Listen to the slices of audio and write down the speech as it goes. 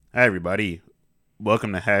Hi, everybody.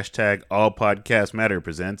 Welcome to hashtag All Podcast Matter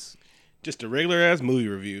presents. Just a regular ass movie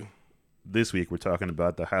review. This week, we're talking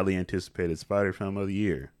about the highly anticipated Spider film of the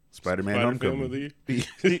year, Spider-Man Spider Homecoming. film of the year.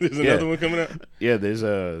 There's another one coming out. Yeah, there's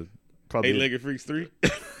probably Eight-Legged Freaks 3.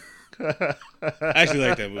 I actually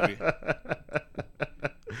like that movie.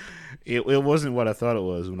 It wasn't what I thought it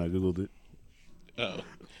was when I googled it. Oh.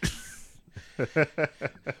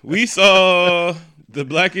 We saw the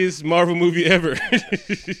blackest Marvel movie ever.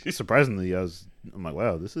 Surprisingly, I'm like,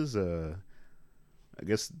 wow, this is I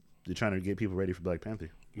guess they're trying to get people ready for Black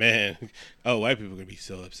Panther. Man. Oh, white people are going to be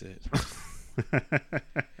so upset.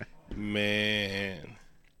 Man.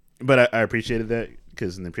 But I appreciated that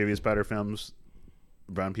because in the previous Spider films,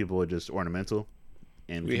 brown people were just ornamental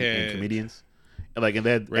and comedians. Like in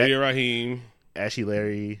that Radio Raheem. Ashy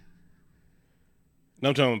Larry. No,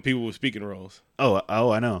 I'm talking about people with speaking roles. Oh,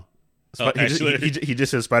 I know. He just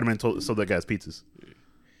says Spider-Man sold that guy's pizzas. And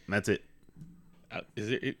that's it. Is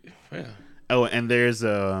it? Yeah. Oh, and there's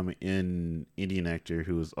an Indian actor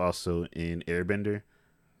who is also in Airbender.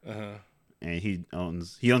 Uh-huh. And he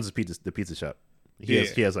owns the pizza shop. He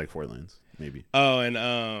has like 4 lines, maybe. Oh, and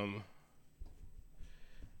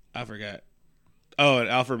I forgot. Oh, and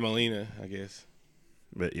Alfred Molina, I guess.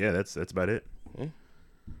 But yeah, that's about it. Yeah.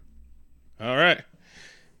 All right.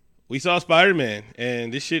 We saw Spider-Man,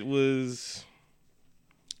 and this shit was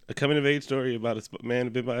a coming-of-age story about a man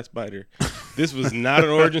bit by a spider. This was not an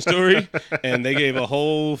origin story, and they gave a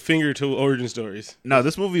whole finger to origin stories. No,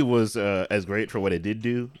 this movie was as great for what it did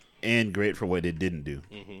do and great for what it didn't do.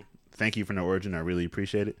 Mm-hmm. Thank you for the origin. I really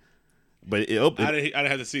appreciate it. But I'd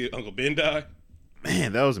have to see Uncle Ben die.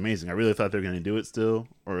 Man, that was amazing. I really thought they were going to do it still,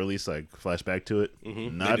 or at least like flash back to it.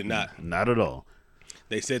 Mm-hmm. They did not. Not at all.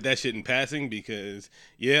 They said that shit in passing because,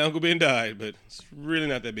 yeah, Uncle Ben died, but it's really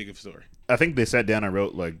not that big of a story. I think they sat down and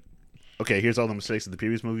wrote like, okay, here's all the mistakes that the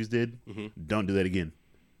previous movies did. Mm-hmm. Don't do that again.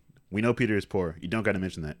 We know Peter is poor. You don't got to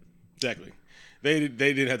mention that. Exactly. They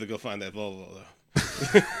didn't have to go find that Volvo, though.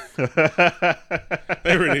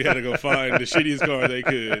 They really had to go find the shittiest car they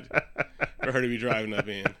could for her to be driving up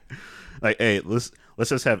in. Like, hey, let's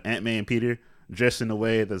just have Aunt May and Peter dressed in a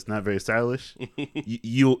way that's not very stylish.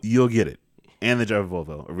 You'll get it. And they drive a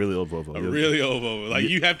Volvo, a really old Volvo. Old Volvo. Like,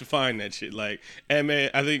 you have to find that shit. Like, Aunt May,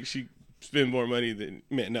 I think she spent more money than,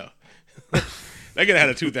 man, no. They could have had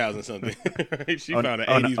a 2000 something. Right? She found an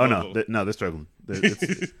 80s Volvo. No, they're struggling.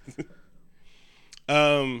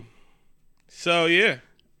 So, yeah.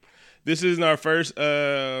 This is our first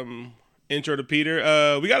intro to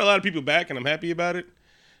Peter. We got a lot of people back, and I'm happy about it.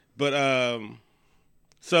 But,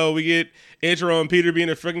 so we get intro on Peter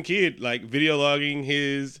being a fucking kid, like, video logging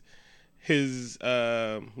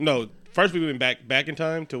first we went back in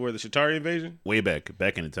time to where the Chitauri invasion. Way back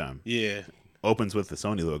in the time. Yeah. Opens with the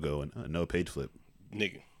Sony logo and no page flip.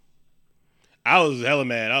 Nigga. I was hella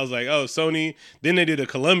mad. I was like, oh, Sony. Then they did a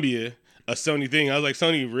Sony thing. I was like,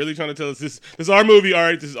 Sony really trying to tell us this is our movie, all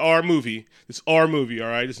right? This is our movie. This is our movie, all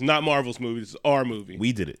right? This is not Marvel's movie. This is our movie.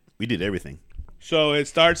 We did it. We did everything. So it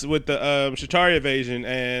starts with the Chitauri invasion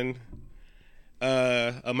and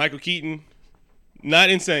Michael Keaton.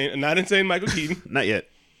 Not insane Michael Keaton. Not yet.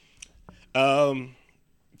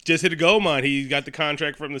 Just hit a gold mine. He got the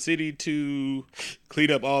contract from the city to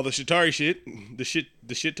clean up all the Chitauri shit. The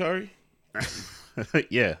Chitauri.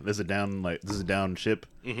 Yeah, this is a down ship.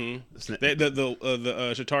 Mm-hmm.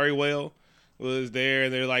 The Chitauri whale was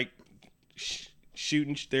there. They're like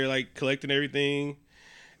shooting. They're like collecting everything,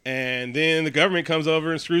 and then the government comes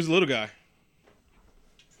over and screws the little guy.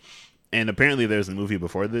 And apparently, there's a movie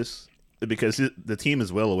before this because the team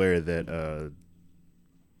is well aware that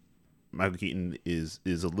Michael Keaton is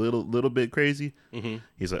a little bit crazy. Mm-hmm.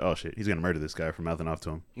 He's like, oh shit, he's gonna murder this guy for mouthing off to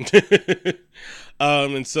him.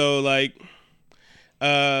 And so like,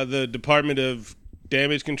 the Department of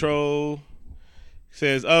Damage Control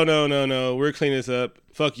says, oh no, we're cleaning this up.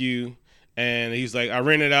 Fuck you. And he's like, I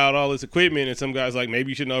rented out all this equipment, and some guy's like, maybe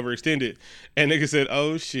you shouldn't overextend it. And nigga said,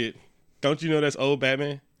 oh shit, don't you know that's old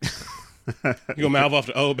Batman? You gonna mouth off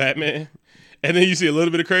to old Batman? And then you see a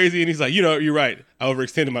little bit of crazy, and he's like, you're right. I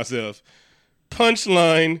overextended myself.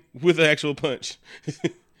 Punchline with an actual punch.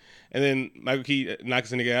 And then Michael Keaton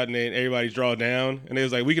knocks the nigga out, and then everybody's drawn down. And they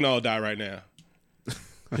was like, we can all die right now.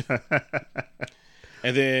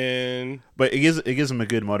 And then... But it gives him a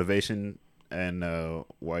good motivation and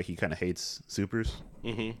why he kind of hates supers.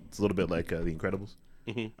 Mm-hmm. It's a little bit like The Incredibles.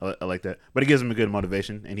 Mm-hmm. I like that. But it gives him a good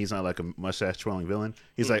motivation, and he's not like a mustache-twirling villain.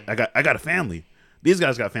 He's like, I got a family. These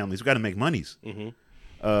guys got families. We got to make monies. Mm-hmm.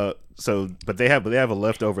 But they have a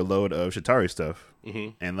leftover load of Chitauri stuff,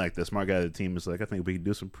 and like the smart guy of the team is like, I think we can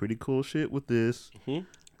do some pretty cool shit with this. Mm-hmm.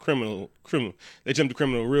 criminal. They jumped to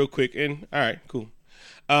criminal real quick, and all right, cool.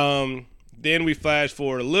 Then we flash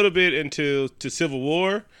forward a little bit to Civil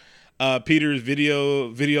War. Peter's video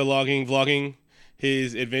logging, vlogging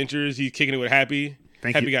his adventures. He's kicking it with Happy.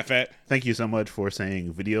 Happy got fat. Thank you so much for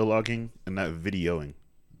saying video logging and not videoing.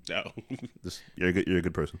 Oh. You're a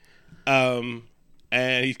good person.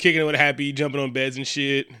 And he's kicking it with Happy, jumping on beds and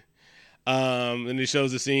shit. And it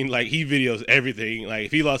shows the scene like he videos everything. Like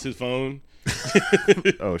if he lost his phone.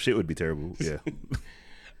 Oh, shit would be terrible. Yeah.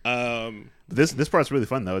 This part's really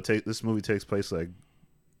fun though. This movie takes place like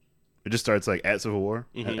it just starts like at Civil War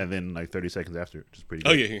and then like 30 seconds after, which is pretty good.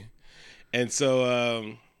 Oh yeah. And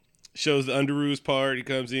so shows the Underoos part. He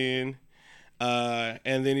comes in,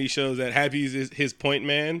 and then he shows that Happy's his point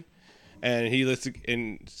man, and he lets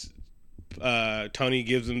Tony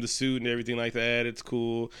gives him the suit and everything like that. It's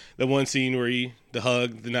cool. The one scene where the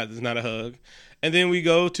hug, it's not a hug, and then we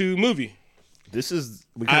go to movie.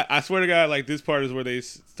 I swear to God, like this part is where they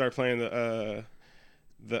start playing the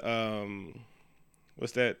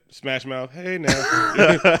what's that? Smash Mouth. Hey now,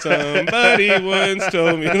 somebody once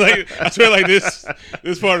told me. Like I swear, like this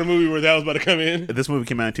part of the movie where that was about to come in. If this movie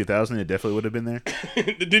came out in 2000, it definitely would have been there.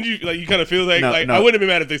 Didn't you like? You kind of feel like no. I wouldn't have been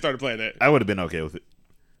mad if they started playing that. I would have been okay with it.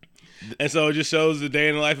 And so it just shows the day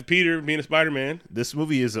in the life of Peter being a Spider-Man. This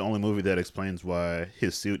movie is the only movie that explains why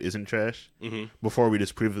his suit isn't trash. Before we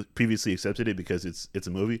just previously accepted it because it's a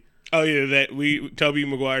movie. Oh yeah, that Tobey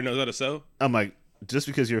Maguire knows how to sew. I'm like, just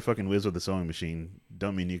because you're a fucking whiz with a sewing machine,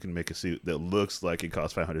 don't mean you can make a suit that looks like it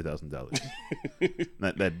costs $500,000.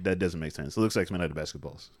 that doesn't make sense. It looks like it's made out of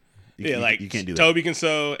basketballs. You can't do that. Toby can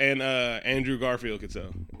sew, and Andrew Garfield can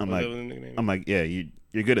sew. I'm like, yeah,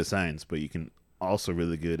 you're good at science, but you can also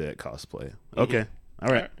really good at cosplay. Okay,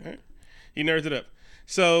 all right. He nerds it up.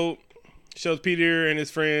 So shows Peter and his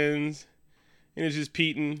friends, and it's just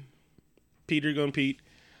Peter going Pete.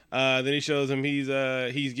 Then he shows him he's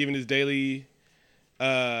giving his daily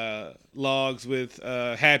logs with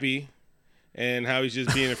Happy, and how he's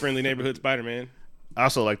just being a friendly neighborhood Spider-Man. I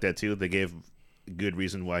also like that too. They gave good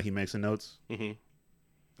reason why he makes the notes.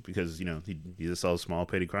 Because he just solves small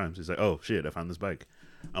petty crimes. He's like, oh shit, I found this bike.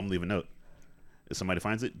 I'm gonna leave a note. If somebody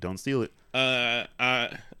finds it, don't steal it.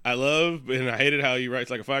 I love and I hated how he writes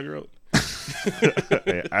like a 5-year-old.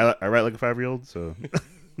 I write like a 5-year-old, so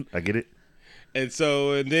I get it. And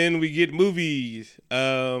then we get movies.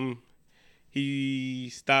 He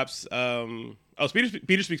stops.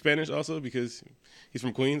 Peter speaks Spanish also because he's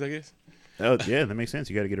from Queens, I guess. Oh yeah, that makes sense.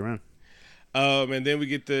 You got to get around. And then we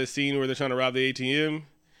get the scene where they're trying to rob the ATM,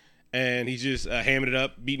 and he's just hamming it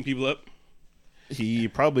up, beating people up. He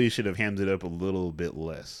probably should have hammed it up a little bit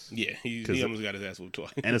less. Yeah, he almost got his ass whooped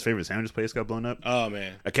twice. And his favorite sandwich place got blown up. Oh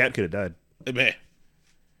man, a cat could have died. Man,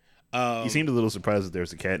 he seemed a little surprised that there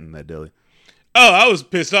was a cat in that deli. Oh, I was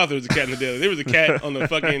pissed off there was a cat in the deli. There was a cat on the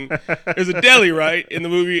fucking... There's a deli, right, in the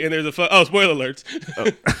movie, and there's a... Oh, spoiler alerts.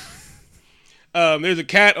 There's a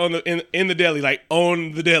cat on in the deli, like,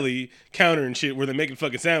 on the deli counter and shit where they're making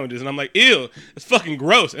fucking sandwiches, and I'm like, ew, it's fucking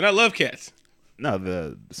gross, and I love cats. No,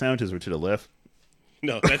 the sandwiches were to the left.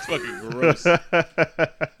 No, that's fucking gross.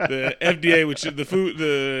 The FDA would shut the food...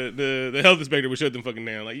 The health inspector would shut them fucking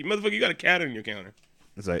down. Like, motherfucker, you got a cat on your counter.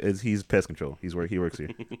 It's like, he's pest control. He works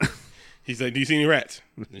here. He's like, do you see any rats?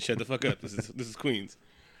 Then shut the fuck up. This is Queens.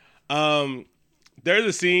 There's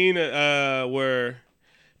a scene where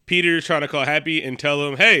Peter's trying to call Happy and tell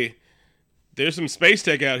him, hey, there's some space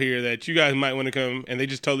tech out here that you guys might want to come, and they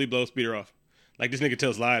just totally blow Peter off. Like this nigga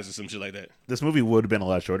tells lies or some shit like that. This movie would have been a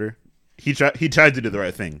lot shorter. He tried to do the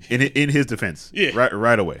right thing in his defense. Yeah,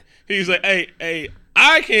 right away. He's like, hey,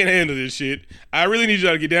 I can't handle this shit. I really need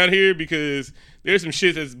y'all to get down here because there's some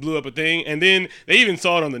shit that's blew up a thing. And then they even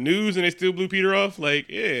saw it on the news and they still blew Peter off. Like,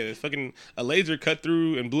 yeah, it's fucking a laser cut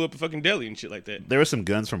through and blew up a fucking deli and shit like that. There were some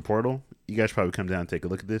guns from Portal. You guys should probably come down and take a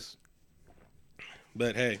look at this.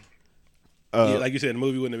 But hey, like you said, the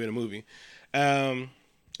movie wouldn't have been a movie. And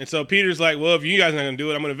so Peter's like, well, if you guys are not going to do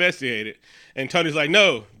it, I'm going to investigate it. And Tony's like,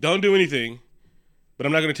 no, don't do anything. But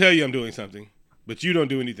I'm not going to tell you I'm doing something. But you don't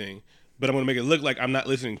do anything. But I'm going to make it look like I'm not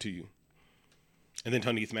listening to you. And then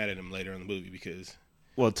Tony gets mad at him later in the movie because...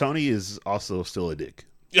 Well, Tony is also still a dick.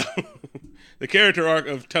 The character arc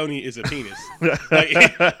of Tony is a penis.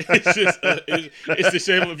 It's just... it's the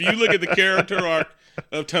shape of... If you look at the character arc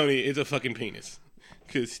of Tony, it's a fucking penis.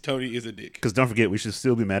 Because Tony is a dick. Because don't forget, we should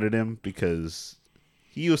still be mad at him because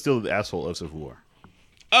he was still the asshole of Civil War.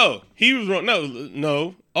 Oh, he was wrong.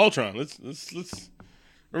 No, Ultron. Let's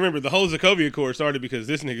remember the whole Sokovia Accord started because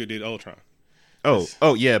this nigga did Ultron.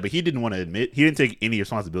 Oh yeah, but he didn't want to admit. He didn't take any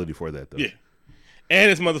responsibility for that though. Yeah, and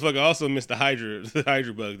this motherfucker also missed the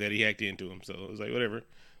Hydra bug that he hacked into him. So it was like whatever.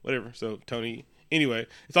 whatever. So Tony, anyway,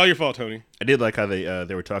 it's all your fault, Tony. I did like how they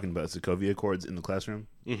were talking about Sokovia Accords in the classroom.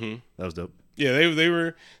 Mm-hmm. That was dope. Yeah, they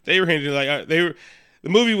were hinting like they were. The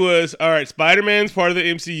movie was all right. Spider-Man's part of the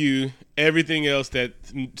MCU. Everything else that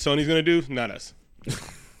Sony's gonna do, not us.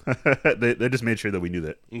 they just made sure that we knew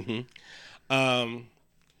that. Mm-hmm.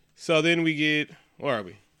 So then we get, where are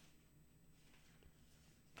we?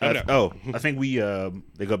 I think we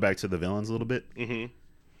they go back to the villains a little bit,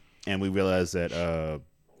 and we realize that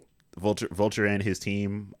Vulture and his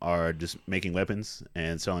team are just making weapons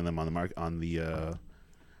and selling them on the market on the.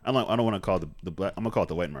 I don't want to call it the black. I'm gonna call it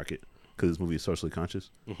the white market because this movie is socially conscious.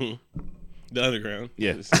 Mm-hmm. The underground.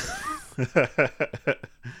 Yeah.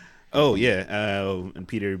 Oh yeah, and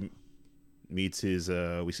Peter meets his.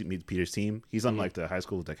 Meet Peter's team. He's on like the high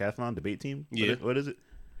school decathlon debate team. Yeah. What is it?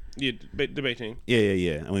 Yeah, debate team.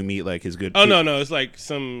 Yeah. And we meet like his good. Oh no, it's like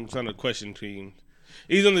some kind of question team.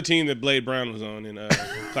 He's on the team that Blade Brown was on in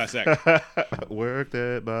Class Act. Work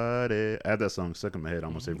that body. I have that song stuck in my head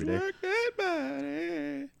almost every day. Work that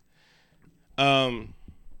body.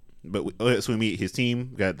 But so we meet his team.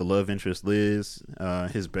 We got the love interest Liz,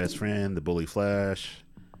 his best friend, the bully Flash,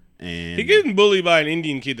 and he getting bullied by an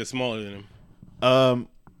Indian kid that's smaller than him.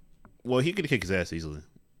 Well, he could kick his ass easily.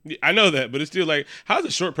 I know that, but it's still like, how's a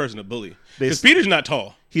short person a bully? Because Peter's not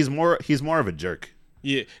tall. He's more of a jerk.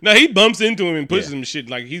 Yeah. No, he bumps into him and pushes him shit.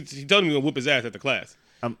 Like he told him he's gonna whoop his ass at the class.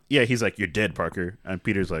 Yeah, he's like, "You're dead, Parker," and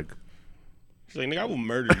Peter's like, he's like, "Nigga, I will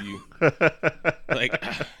murder you." Like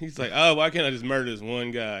he's like, "Oh, why can't I just murder this one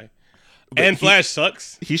guy?" But and Flash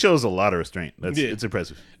sucks. He shows a lot of restraint. It's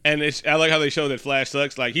impressive. And I like how they show that Flash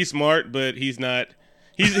sucks. Like he's smart, but he's not.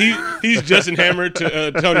 He's Justin Hammer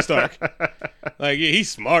to Tony Stark. Like yeah,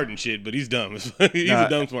 he's smart and shit, but he's dumb. He's a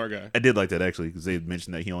dumb smart guy. I did like that actually because they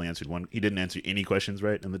mentioned that he only answered one. He didn't answer any questions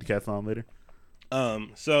right in the decathlon later.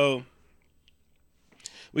 So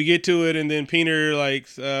we get to it, and then Peter like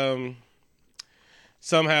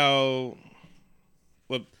somehow.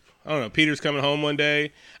 I don't know. Peter's coming home one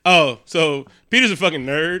day. Oh, so Peter's a fucking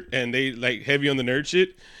nerd, and they like heavy on the nerd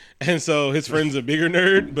shit. And so his friend's a bigger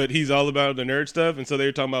nerd, but he's all about the nerd stuff. And so they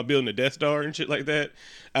were talking about building a Death Star and shit like that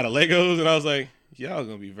out of Legos. And I was like, y'all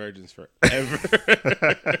gonna be virgins forever.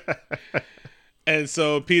 And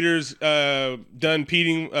so Peter's done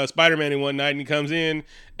peating Spider-Man in one night, and he comes in,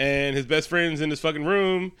 and his best friend's in this fucking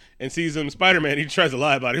room and sees him Spider-Man. He tries to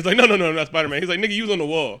lie about it. He's like, no, not Spider-Man. He's like, nigga, you was on the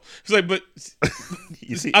wall. He's like, but it's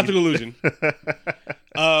optical illusion.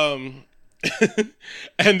 And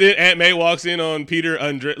then Aunt May walks in on Peter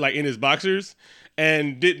like in his boxers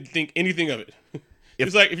and didn't think anything of it.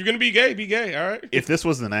 It's like, if you're gonna be gay, be gay. All right. If this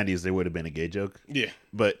was the '90s, there would have been a gay joke. Yeah.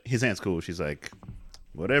 But his aunt's cool. She's like,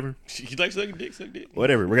 whatever. She likes suck dick.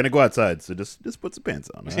 Whatever. We're gonna go outside, so just put some pants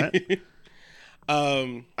on. All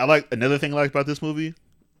right. I like another thing I like about this movie.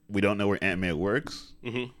 We don't know where Aunt May works.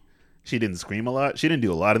 Mm-hmm. She didn't scream a lot. She didn't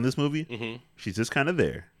do a lot in this movie. Mm-hmm. She's just kind of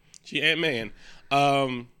there. She Aunt May.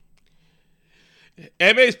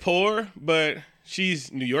 Aunt May's poor, but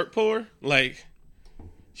she's New York poor. Like,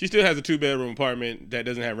 she still has a 2-bedroom apartment that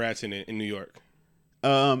doesn't have rats in it in New York.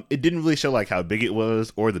 It didn't really show like how big it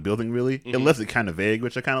was or the building really. Mm-hmm. It left it kind of vague,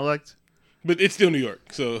 which I kind of liked. But it's still New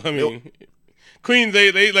York, so I mean, Queens.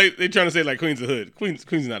 They trying to say like Queens the hood. Queens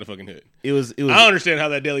is not a fucking hood. It was. I don't understand how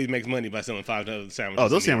that deli makes money by selling $5 sandwiches. Oh,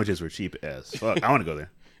 those sandwiches were cheap as fuck. I want to go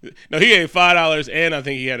there. No, he gave $5, and I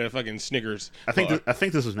think he had a fucking Snickers. I think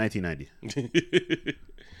this was 1990.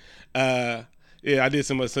 Yeah, I did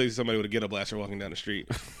see somebody with a ghetto blaster walking down the street.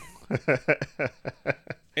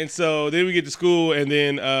 And so then we get to school, and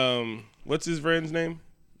then what's his friend's name?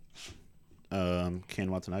 Ken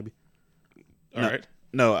Watanabe. All right.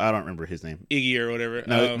 No, I don't remember his name. Iggy or whatever.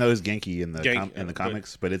 No, it's Genki in the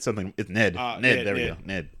comics, but it's something. It's Ned. Ned. There we go.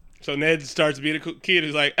 Ned. So Ned starts being a kid.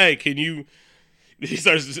 He's like, "Hey, can you?" He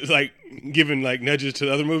starts like giving like nudges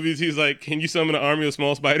to other movies. He's like, "Can you summon an army of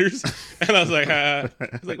small spiders?" And I was like, I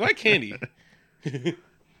was like, "Why can't he?"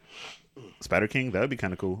 Spider King, that would be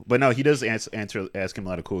kind of cool. But no, he does ask him a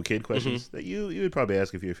lot of cool kid questions that you would probably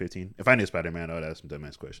ask if you were 15. If I knew Spider-Man, I would ask him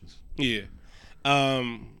dumbass questions. Yeah.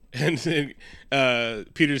 And then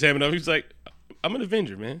Peter's having up. He's like, "I'm an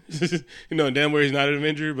Avenger, man." Damn well he's not an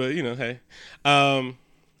Avenger, but hey.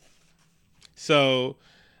 So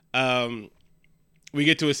we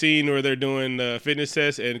get to a scene where they're doing the fitness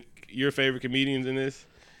test, and your favorite comedian's in this.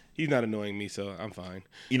 He's not annoying me, so I'm fine.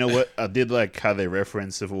 You know what? I did like how they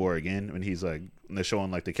reference Civil War again when he's like, when they're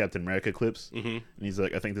showing like the Captain America clips, and he's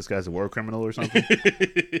like, "I think this guy's a war criminal or something."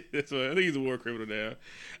 That's what I think he's a war criminal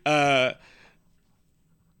now.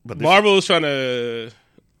 But Marvel is trying to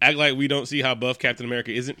act like we don't see how buff Captain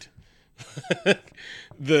America isn't.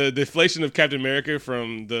 the deflation of Captain America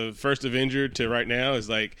from the first Avenger to right now is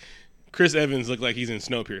like Chris Evans looked like he's in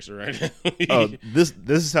Snowpiercer right now. Oh, this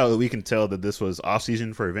is how we can tell that this was off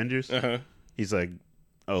season for Avengers. Uh-huh. He's like,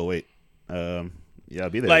 oh wait, yeah, I'll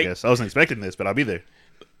be there. Like, I guess I wasn't expecting this, but I'll be there.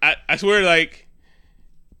 I swear, like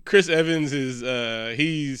Chris Evans is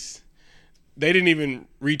they didn't even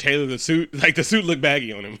retailor the suit. Like the suit looked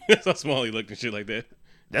baggy on him. That's how small he looked and shit like that.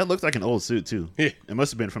 That looks like an old suit too. Yeah. It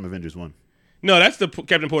must have been from Avengers 1. No, that's the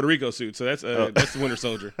Captain Puerto Rico suit. So that's the Winter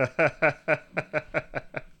Soldier.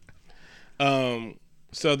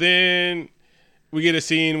 So then we get a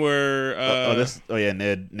scene where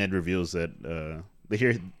Ned reveals that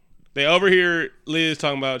they overhear Liz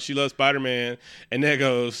talking about she loves Spider-Man, and Ned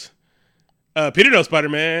goes, Peter knows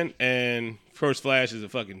Spider-Man, and of course Flash is a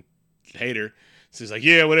fucking hater. So he's like,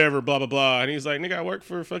 yeah, whatever, blah blah blah, and he's like, nigga, I work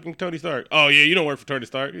for fucking Tony Stark. Oh yeah, you don't work for Tony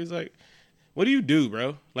Stark. He's like, what do you do,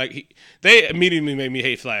 bro? Like they immediately made me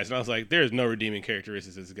hate Flash, and I was like, there's no redeeming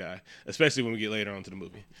characteristics of this guy, especially when we get later on to the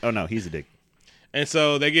movie. Oh no, he's a dick. And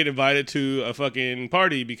so they get invited to a fucking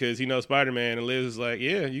party because he knows Spider-Man, and Liz is like,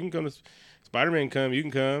 yeah, you can come to Spider-Man, you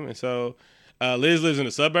can come. And so Liz lives in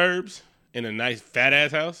the suburbs in a nice fat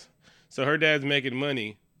ass house, so her dad's making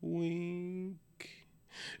money. Wink.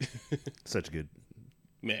 Such a good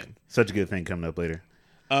thing coming up later.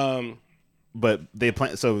 But they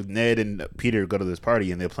plan. So Ned and Peter go to this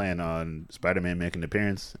party, and they plan on Spider-Man making an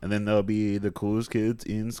appearance, and then they'll be the coolest kids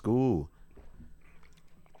in school.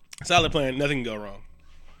 Solid plan. Nothing can go wrong.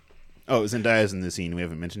 Oh, Zendaya's in the scene. We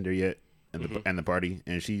haven't mentioned her yet, and the party,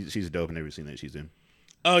 and she's dope in every scene that she's in.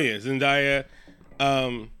 Oh yeah, Zendaya.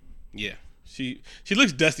 Yeah, she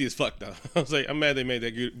looks dusty as fuck though. I was like, I'm mad they made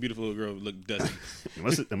that beautiful little girl look dusty.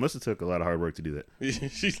 It must have took a lot of hard work to do that.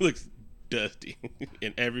 She looks dusty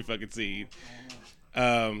in every fucking scene.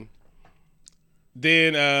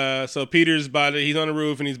 Then so Peter's he's on the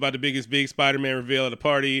roof and he's about the biggest big Spider-Man reveal at a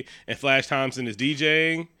party, and Flash Thompson is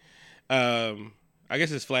DJing. I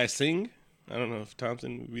guess it's Flash Sing. I don't know if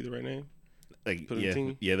Thompson would be the right name. Like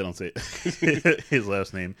they don't say it. His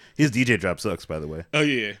last name. His DJ drop sucks, by the way. Oh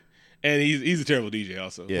yeah, and he's a terrible DJ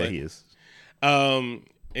also. Yeah, he is. And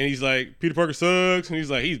he's like, Peter Parker sucks, and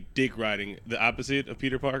he's like, he's dick riding the opposite of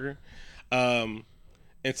Peter Parker. And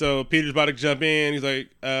so Peter's about to jump in. He's like,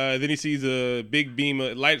 then he sees a big beam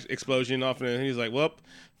of light explosion off, and he's like, well,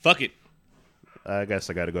 fuck it. I guess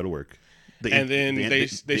I got to go to work. They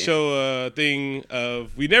show a thing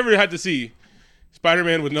of, we never had to see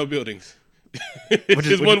Spider-Man with no buildings. It's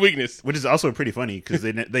just one weakness. Which is also pretty funny because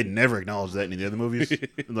they never acknowledge that in the other movies.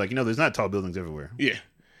 Like, there's not tall buildings everywhere. Yeah.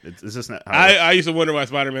 It's just not. I used to wonder why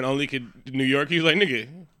Spider-Man only could New York. He was like, nigga,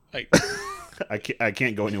 like... I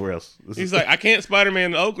can't go anywhere else. He's like, I can't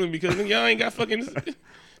Spider-Man in Oakland because y'all ain't got fucking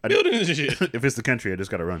buildings and shit. If it's the country, I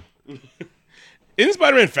just gotta run. Isn't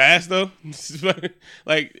Spider-Man fast though?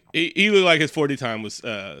 Like he looked like his 40 time was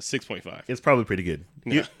 6.5. It's probably pretty good.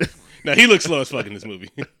 No, he looks slow as fuck in this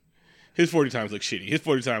movie. His 40 times look shitty. His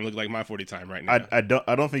 40 time look like my 40 time right now. I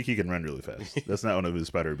don't think he can run really fast. That's not one of his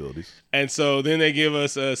spider abilities. And so then they give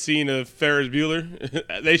us a scene of Ferris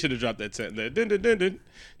Bueller. They should have dropped that sentence.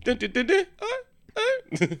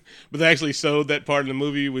 But they actually showed that part in the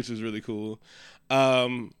movie, which is really cool.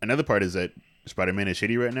 Another part is that Spider-Man is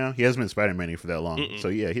shitty right now. He hasn't been Spider-Man for that long. So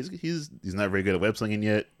yeah, he's not very good at web slinging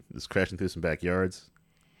yet. He's crashing through some backyards.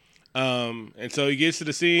 And so he gets to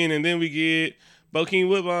the scene, and then we get Bokeem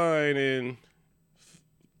Woodbine and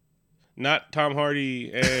not Tom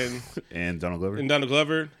Hardy and and Donald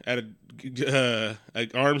Glover at a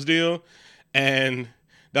arms deal, and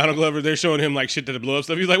Donald Glover, they're showing him like shit to blow up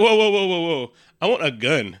stuff. He's like, whoa, I want a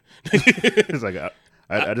gun. He's like,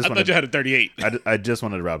 I thought you had a 38. I just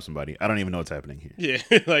wanted to rob somebody. I don't even know what's happening here. Yeah,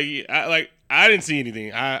 I didn't see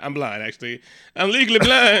anything. I'm blind actually. I'm legally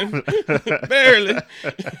blind, barely.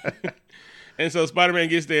 And so Spider-Man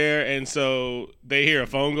gets there, and so they hear a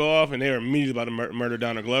phone go off, and they're immediately about to murder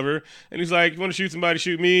Donald Glover. And he's like, "You want to shoot somebody?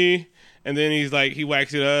 Shoot me." And then he's like, he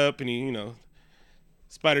whacks it up, and he,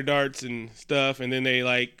 spider darts and stuff. And then they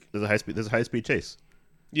there's a high speed chase.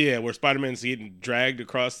 Yeah, where Spider-Man's getting dragged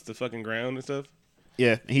across the fucking ground and stuff.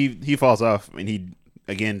 Yeah, he falls off, and he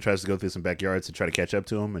again tries to go through some backyards to try to catch up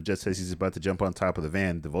to him. And just as he's about to jump on top of the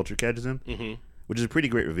van, the Vulture catches him. Mm-hmm. Which is a pretty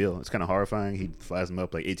great reveal. It's kind of horrifying. He flies him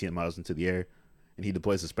up like 18 miles into the air, and he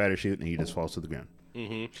deploys a spider chute, and he just falls to the ground.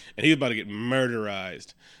 Mm-hmm. And he was about to get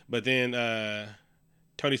murderized. But then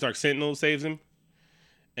Tony Stark Sentinel saves him,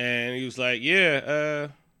 and he was like, yeah,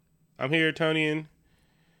 I'm here, Tony,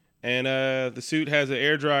 and the suit has an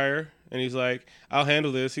air dryer, and he's like, I'll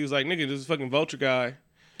handle this. He was like, nigga, this is fucking Vulture guy.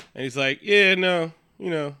 And he's like, yeah, no,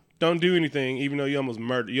 don't do anything, even though you almost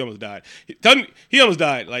died. He almost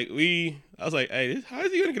died. I was like, hey, how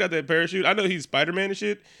is he gonna get out that parachute? I know he's Spider-Man and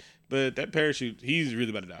shit, but that parachute, he's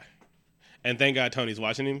really about to die. And thank God Tony's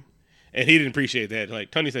watching him, and he didn't appreciate that.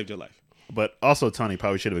 Like, Tony saved your life. But also, Tony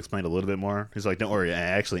probably should have explained a little bit more. He's like, don't worry, I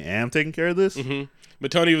actually am taking care of this. Mm-hmm.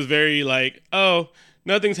 But Tony was very like, oh,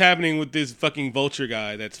 nothing's happening with this fucking vulture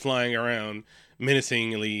guy that's flying around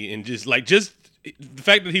menacingly, and just the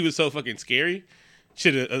fact that he was so fucking scary,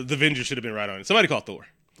 the Avengers should have been right on it. Somebody call Thor.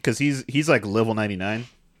 Because he's like level 99.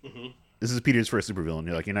 Mm-hmm. This is Peter's first supervillain.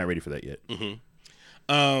 You're like, you're not ready for that yet.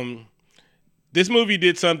 Mm-hmm. This movie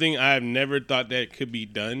did something I've never thought that could be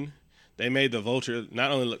done. They made the Vulture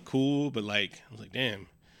not only look cool, but I was like, damn.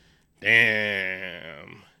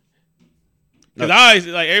 Because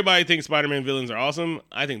everybody thinks Spider-Man villains are awesome.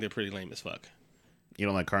 I think they're pretty lame as fuck. You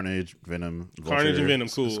don't like Carnage, Venom, Vulture, Carnage and Venom,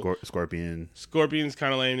 cool. Scorpion. Scorpion's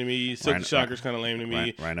kind of lame to me. Silk Shocker's kind of lame to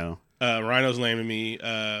me. Rhino. Rhino's lame to me.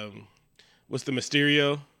 What's the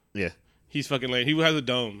Mysterio? Yeah. He's fucking lame. He has a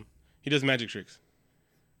dome. He does magic tricks.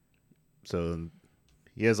 So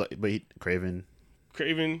he has Craven.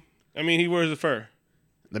 Craven. I mean, he wears a fur.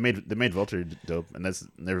 They made Vulture dope, and that's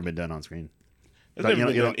never been done on screen. That's never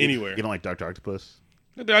been done anywhere. You don't like Dr. Octopus?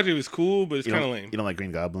 Dr. Octopus is cool, but it's kind of lame. You don't like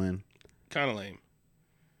Green Goblin? Kind of lame.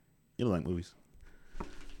 You don't like movies?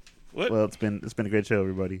 What? Well, it's been a great show,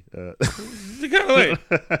 everybody. It's kind of lame.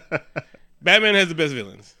 Batman has the best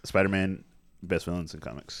villains. Spider-Man, best villains in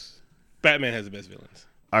comics. Batman has the best villains.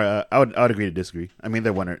 I would agree to disagree. I mean,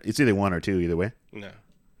 it's either one or two, either way. No.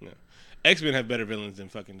 X-Men have better villains than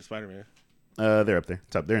fucking Spider-Man. They're up there.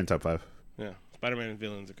 They're in top 5. Yeah, Spider-Man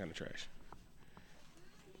villains are kind of trash.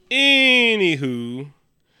 Anywho,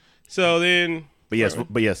 so then. But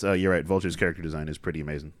yes, you're right. Vulture's character design is pretty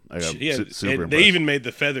amazing. Super. They even made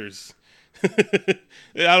the feathers. I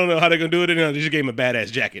don't know how they're gonna do it. They just gave him a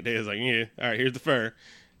badass jacket. They was like, yeah, all right, here's the fur.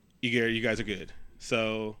 You guys are good.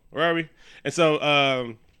 So where are we? And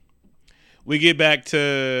so we get back to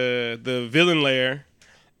the villain lair,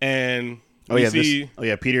 and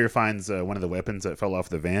Peter finds one of the weapons that fell off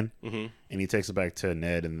the van, and he takes it back to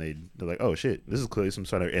Ned, and they're like, oh shit, this is clearly some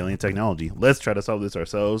sort of alien technology. Let's try to solve this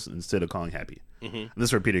ourselves instead of calling Happy. And this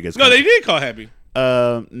is where Peter gets they did call Happy.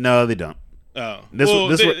 No, they don't. Oh,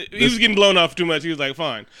 he was getting blown off too much. He was like,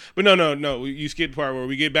 fine. But no. You skipped the part where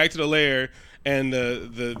we get back to the lair, and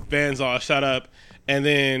the van's all shot up, and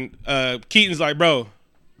then Keaton's like, bro,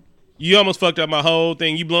 you almost fucked up my whole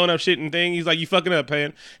thing. You blowing up shit and thing. He's like, you fucking up,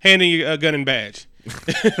 man. Handing you a gun and badge.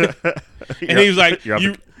 And he was like,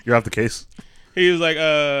 you're off the case. He was like,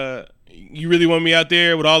 you really want me out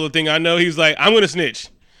there with all the thing I know? He was like, I'm gonna snitch.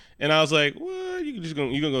 And I was like, what? You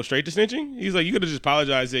gonna go straight to snitching? He's like, you could have just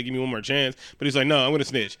apologized and give me one more chance. But he's like, no, I'm gonna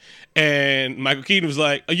snitch. And Michael Keaton was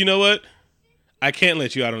like, oh, you know what? I can't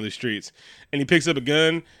let you out on the streets. And he picks up a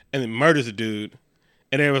gun and then murders a dude.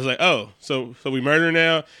 And everyone's like, oh, so we murder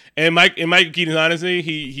now? And Michael Keaton, honestly,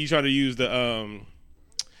 he tried to use the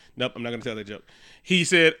nope, I'm not gonna tell that joke. He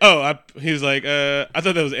said, he was like, I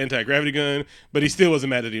thought that was an anti-gravity gun, but he still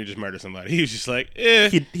wasn't mad that he just murdered somebody. He was just like, eh.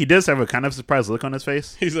 He does have a kind of surprised look on his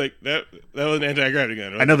face. He's like, that was an anti-gravity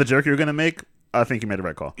gun. Right? I know the joke you were gonna make. I think you made the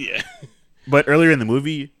right call. Yeah. But earlier in the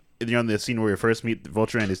movie, on the scene where we first meet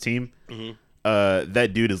Vulture and his team,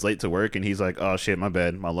 that dude is late to work, and he's like, oh shit, my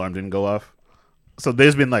bad, my alarm didn't go off. So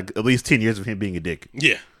there's been like at least 10 years of him being a dick.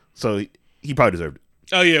 Yeah. So he probably deserved it.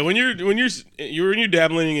 Oh yeah, when you're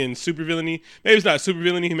dabbling in super villainy, maybe it's not super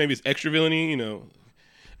villainy, maybe it's extra villainy. You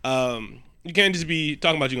can't just be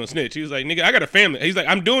talking about you gonna snitch. He was like, nigga, I got a family. He's like,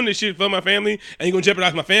 I'm doing this shit for my family, and you gonna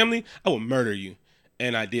jeopardize my family? I will murder you,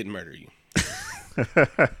 and I did murder you.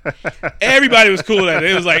 Everybody was cool at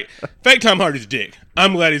it. It was like, fake Tom Hardy's dick.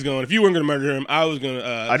 I'm glad he's going. If you weren't gonna murder him, I was gonna.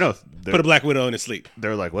 I know. Put a Black Widow in his sleep. They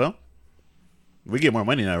were like, well, we get more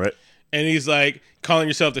money now, right? And he's like, calling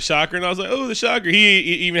yourself the Shocker. And I was like, oh, the Shocker. He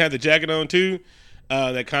even had the jacket on, too.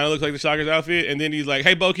 That kind of looks like the Shocker's outfit. And then he's like,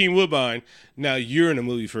 hey, Bokeem Woodbine, now you're in a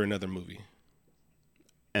movie for another movie.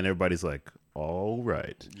 And everybody's like, all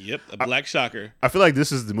right. Yep, a black Shocker. I feel like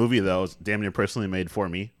this is the movie that was damn near personally made for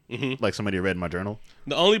me. Mm-hmm. Like somebody read my journal.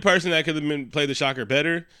 The only person that could have played the Shocker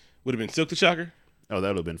better would have been Silk the Shocker. Oh, that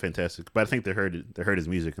would have been fantastic. But I think they heard his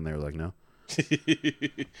music and they were like, no.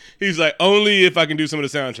 He's like, only if I can do some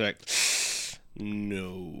of the soundtrack.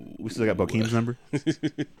 No. We still got Bokeem's number.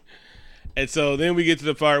 And so then we get to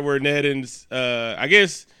the part where Ned and I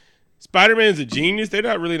guess Spider-Man's a genius. They're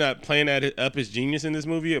not playing up his genius in this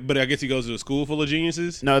movie, but I guess he goes to a school full of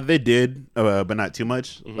geniuses. No, they did, but not too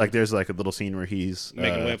much. Mm-hmm. Like there's like a little scene where he's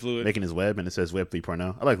making web fluid, making his web, and it says Web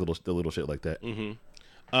 3.0. I like the little shit like that. Mm-hmm.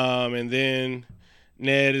 And then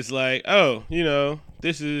Ned is like, oh,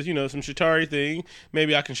 this is, some Chitauri thing.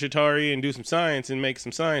 Maybe I can Chitauri and do some science and make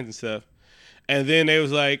some science and stuff. And then they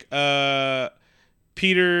was like,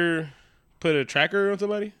 Peter put a tracker on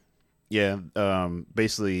somebody? Yeah,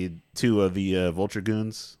 basically 2 of the Vulture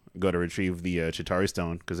goons go to retrieve the Chitauri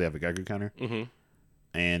stone because they have a Geiger counter. Mm-hmm.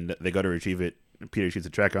 And they go to retrieve it. Peter shoots a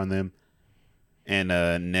tracker on them. And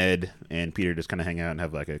Ned and Peter just kind of hang out and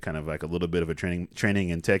have like a kind of like a little bit of a training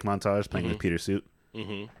and tech montage playing with Peter's suit.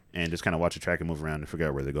 Mm-hmm. And just kind of watch a tracker move around and figure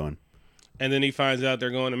out where they're going. And then he finds out they're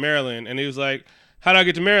going to Maryland. And he was like, how do I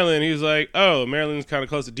get to Maryland? He was like, oh, Maryland's kind of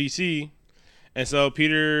close to D.C. And so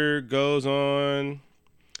Peter goes on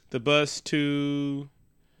the bus to...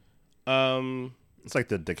 It's like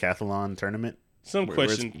the decathlon tournament. Some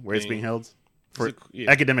question where it's being held. For yeah.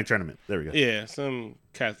 academic tournament. There we go. Yeah,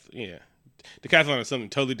 Decathlon is something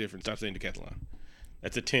totally different. Stop saying decathlon.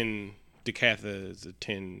 That's a 10. Decatha is a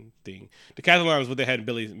 10 thing. Decathlon is what they had in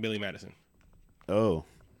Billy Madison. Oh.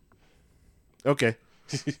 Okay.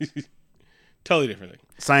 Totally different thing.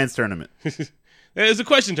 Science tournament. It's a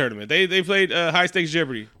question tournament. They played high stakes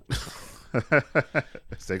Jeopardy.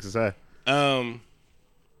 Stakes is high.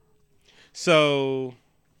 So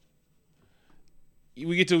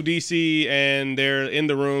we get to DC and they're in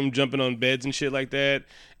the room jumping on beds and shit like that.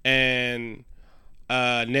 And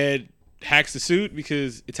Ned hacks the suit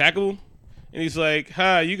because it's hackable. And he's like,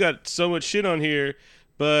 you got so much shit on here,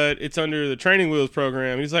 but it's under the training wheels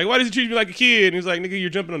program. And he's like, why does he treat me like a kid? And he's like, nigga, you're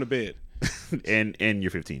jumping on the bed. and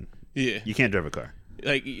you're 15. Yeah. You can't drive a car.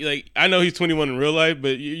 Like I know he's 21 in real life,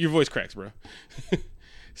 but your voice cracks, bro.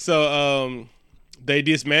 So they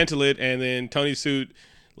dismantle it, and then Tony's suit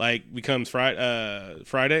becomes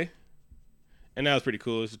Friday, and that was pretty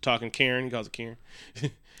cool. It's talking Karen. He calls it Karen.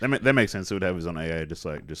 That makes sense. It would have his own AI, just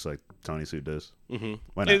like Tony's suit does. Mm-hmm.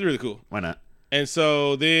 Why not? It's really cool. Why not? And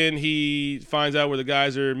so then he finds out where the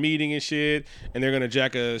guys are meeting and shit, and they're gonna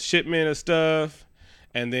jack a shipment of stuff.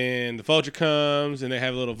 And then the Vulture comes, and they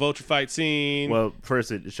have a little Vulture fight scene. Well,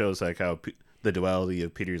 first it shows how the duality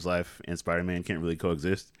of Peter's life and Spider-Man can't really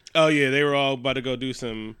coexist. Oh yeah, they were all about to go do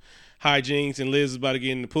some hijinks, and Liz was about to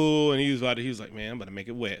get in the pool, and he was like, "Man, I'm about to make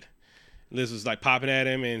it wet." Liz was like popping at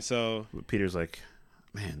him, and so Peter's like,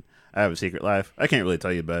 "Man, I have a secret life. I can't really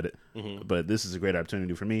tell you about it, mm-hmm. but this is a great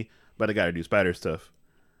opportunity for me. But I got to do spider stuff."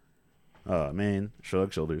 Oh man,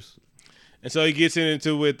 shrug shoulders. And so he gets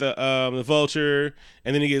into with the Vulture,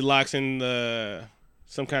 and then he gets locks in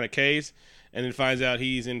some kind of case, and then finds out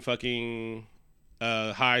he's in fucking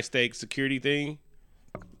high stakes security thing.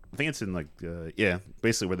 I think it's in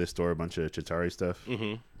basically where they store a bunch of Chitauri stuff.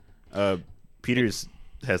 Mm-hmm. Peters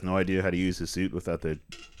has no idea how to use his suit without the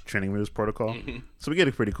training wheels protocol, so we get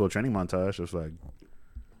a pretty cool training montage of like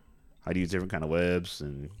how to use different kind of webs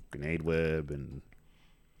and grenade web, and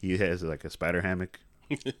he has like a spider hammock.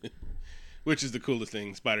 Which is the coolest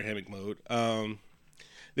thing, spider hammock mode. Then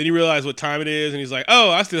he realized what time it is, and he's like, oh,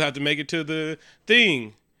 I still have to make it to the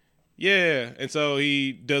thing. Yeah. And so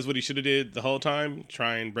he does what he should have did the whole time,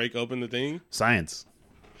 try and break open the thing. Science.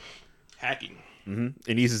 Hacking. Mm-hmm.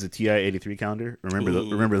 And he uses a TI-83 calendar. Remember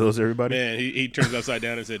those, everybody? Man, he turns it upside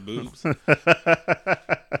down and said boobs. I'm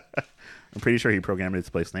pretty sure he programmed it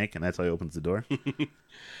to play Snake, and that's how he opens the door.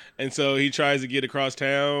 And so he tries to get across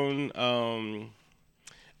town,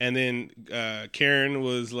 and then Karen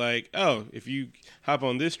was like, "Oh, if you hop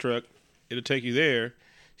on this truck, it'll take you there."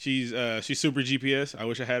 She's super GPS. I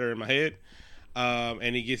wish I had her in my head.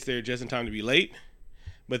 And he gets there just in time to be late.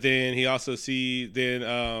 But then he also he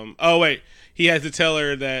has to tell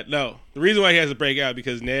her that no. The reason why he has to break out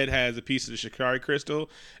because Ned has a piece of the Chitauri crystal,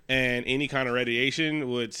 and any kind of radiation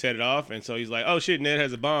would set it off. And so he's like, "Oh shit, Ned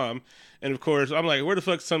has a bomb." And of course, I'm like, "Where the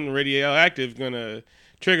fuck's something radioactive gonna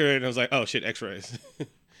trigger it?" And I was like, "Oh shit, X-rays."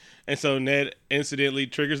 And so Ned incidentally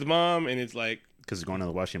triggers the bomb, and it's like because he's going to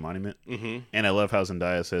the Washington Monument. Mm-hmm. And I love how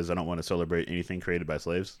Zendaya says, "I don't want to celebrate anything created by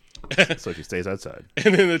slaves," so she stays outside.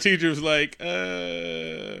 And then the teacher was like,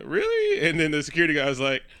 "Really?" And then the security guy was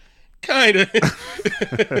like, "Kinda."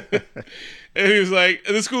 And he was like,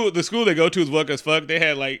 "The school they go to is woke as fuck. They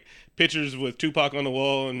had like pictures with Tupac on the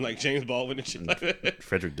wall and like James Baldwin and shit like that."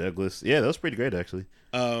 Frederick Douglass. Yeah, that was pretty great actually.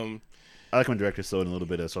 I like when directors throw in a little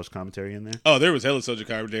bit of social commentary in there. Oh, there was hella social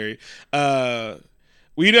commentary.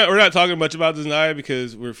 We're not talking much about this Zendaya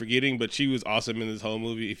because we're forgetting, but she was awesome in this whole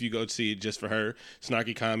movie. If you go see it just for her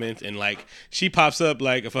snarky comments, and like she pops up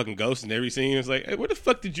like a fucking ghost in every scene. It's like, hey, where the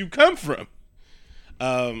fuck did you come from?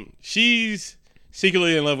 She's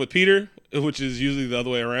secretly in love with Peter, which is usually the other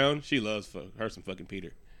way around. She loves her some fucking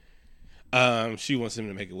Peter. She wants him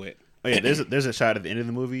to make it wet. Oh yeah, there's a shot at the end of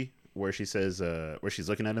the movie where she says where she's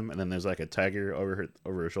looking at him, and then there's like a tiger over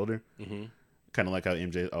her shoulder. Mm-hmm. Kind of like how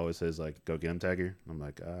MJ always says, like, "Go get him, Tiger." I'm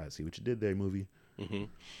like, I see what you did there, movie. Mm-hmm.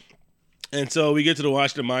 And so we get to the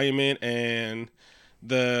Washington Monument, and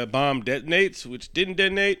the bomb detonates, which didn't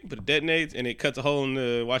detonate, but it detonates, and it cuts a hole in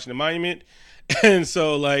the Washington Monument. And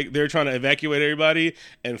so, like, they're trying to evacuate everybody,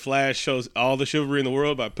 and Flash shows all the chivalry in the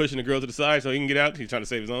world by pushing the girl to the side so he can get out. He's trying to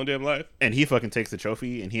save his own damn life. And he fucking takes the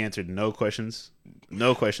trophy, and he answered no questions in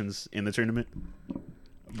the tournament.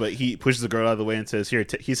 But he pushes the girl out of the way and says, "Here."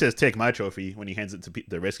 He says, "Take my trophy," when he hands it to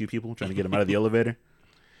the rescue people trying to get him out of the elevator.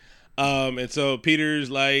 And so Peter's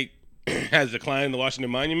like has declined in the Washington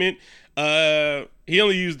Monument. He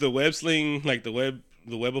only used the web sling, like the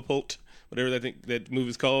webapult, whatever that move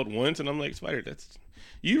is called, once, and I'm like, Spider,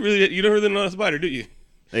 you don't really know how to spider, do you?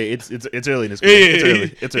 Hey, it's early in his career.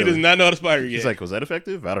 It's early. He does not know how to spider yet. He's like, was that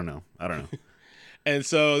effective? I don't know. And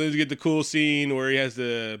so then you get the cool scene where he has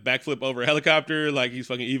to backflip over a helicopter like he's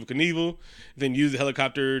fucking Evel Knievel, then use the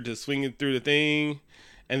helicopter to swing it through the thing.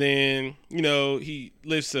 And then, he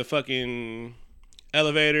lifts a fucking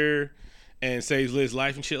elevator and saves Liz's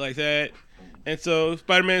life and shit like that. And so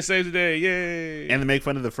Spider-Man saves the day. Yay. And they make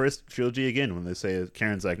fun of the first trilogy again when they say,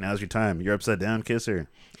 Karen's like, "Now's your time. You're upside down. Kiss her."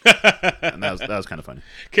 And that was kind of funny.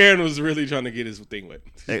 Karen was really trying to get his thing wet.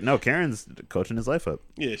 Hey, no, Karen's coaching his life up.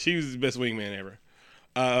 Yeah, she was the best wingman ever.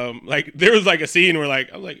 There was like a scene where I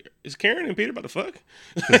was like, is Karen and Peter about to fuck?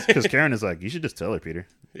 Because Karen is like, you should just tell her, Peter.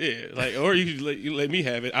 Yeah, or you let me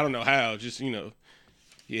have it. I don't know how. Just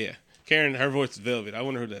yeah. Karen, her voice is velvet. I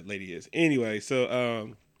wonder who that lady is. Anyway,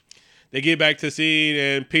 so they get back to the scene,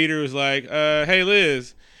 and Peter was like, "Hey,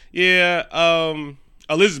 Liz, yeah,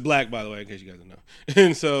 Liz is black, by the way, in case you guys don't know."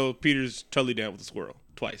 And so Peter's totally down with the squirrel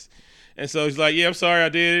twice, and so he's like, "Yeah, I'm sorry, I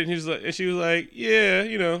did." And she was like, "Yeah,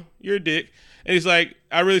 you're a dick." And he's like,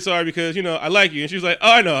 "I'm really sorry because, I like you." And she was like,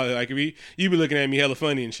 "Oh, I know how I like me. You be looking at me hella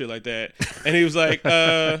funny and shit like that." And he was like,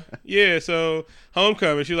 "Yeah, so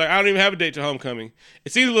homecoming." She was like, "I don't even have a date to homecoming."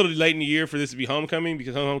 It seems a little late in the year for this to be homecoming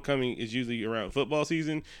because homecoming is usually around football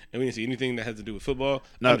season, and we didn't see anything that has to do with football.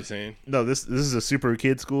 I'm just saying. No, this is a super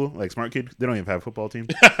kid school, like smart kid. They don't even have a football team.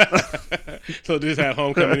 So just have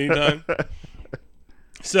homecoming anytime.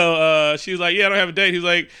 So she was like, "Yeah, I don't have a date." He's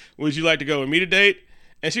like, "Would you like to go with me to date?"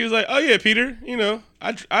 And she was like, "Oh yeah, Peter,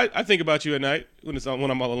 I think about you at night when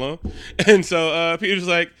I'm all alone." And so Peter's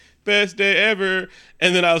like, "Best day ever."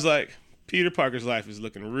 And then I was like, Peter Parker's life is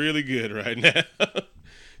looking really good right now.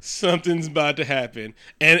 Something's about to happen,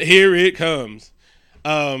 and here it comes.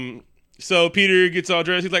 So Peter gets all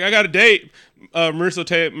dressed. He's like, "I got a date." Marissa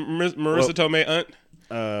Tomei.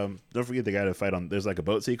 Don't forget they got to fight on. There's like a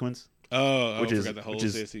boat sequence. Oh, I forgot the whole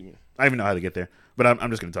sequence. I don't even know how to get there, but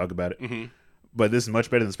I'm just going to talk about it. Mm-hmm. But this is much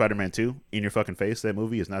better than Spider-Man 2. In your fucking face, that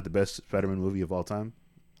movie is not the best Spider-Man movie of all time.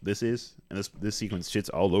 This is, and this sequence shits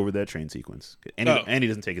all over that train sequence. And he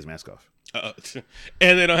doesn't take his mask off.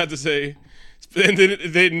 And they don't have to say, and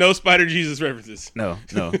they no Spider Jesus references. No.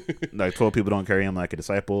 Like 12 people don't carry him like a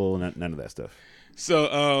disciple. None of that stuff.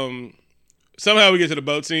 So somehow we get to the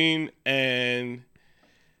boat scene, and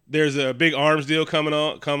there's a big arms deal coming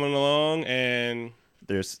along, and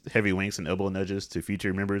there's heavy winks and elbow nudges to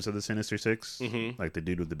future members of the Sinister Six, like the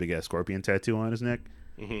dude with the big ass scorpion tattoo on his neck.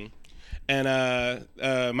 Mm-hmm.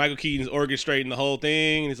 And Michael Keaton's orchestrating the whole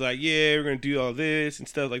thing, and he's like, "Yeah, we're gonna do all this and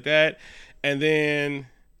stuff like that." And then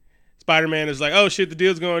Spider-Man is like, "Oh shit, the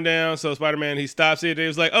deal's going down." So Spider-Man, he stops it. It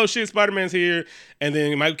was like, "Oh shit, Spider-Man's here." And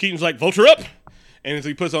then Michael Keaton's like, "Vulture up!" And so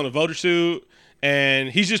he puts on a vulture suit, and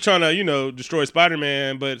he's just trying to, destroy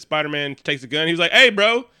Spider-Man. But Spider-Man takes a gun. He's like, "Hey,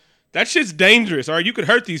 bro, that shit's dangerous. All right, you could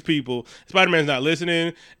hurt these people." Spider-Man's not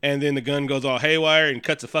listening, and then the gun goes all haywire and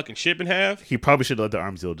cuts a fucking ship in half. He probably should let the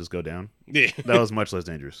arms deal just go down. Yeah, that was much less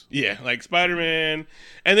dangerous. Yeah, like Spider-Man,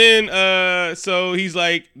 and then so he's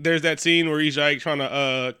like, there's that scene where he's like trying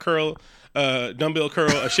to dumbbell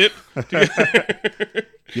curl a ship.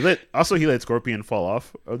 He let Scorpion fall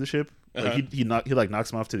off of the ship. Like he knocks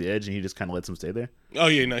him off to the edge, and he just kind of lets him stay there. Oh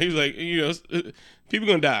yeah, no, he was like, people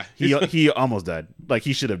gonna die. He almost died. Like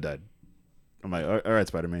he should have died. I'm like, all right,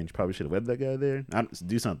 Spider-Man, you probably should have webbed that guy there.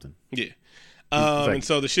 Do something. Yeah. And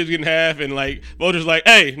so the ship's getting half, and like Vulture's like,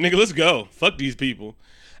 "Hey, nigga, let's go. Fuck these people."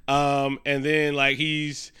 And then like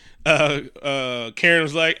Karen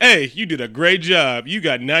was like, "Hey, you did a great job. You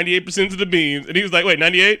got 98% of the beams." And he was like, "Wait,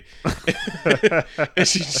 98?" And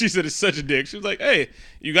she said it's such a dick. She was like, "Hey,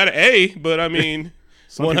 you got an A, but I mean,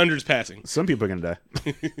 100's passing." Some people are gonna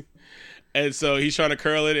die. And so he's trying to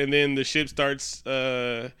curl it, and then the ship starts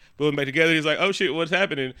moving back together. He's like, "Oh shit, what's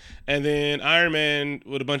happening?" And then Iron Man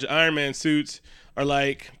with a bunch of Iron Man suits are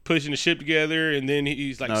like pushing the ship together, and then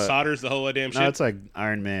he's like solders the whole damn ship. No, it's like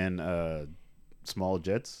Iron Man small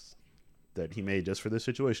jets that he made just for this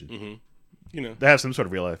situation. Mm-hmm. They have some sort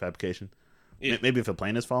of real life application. Yeah. Maybe if a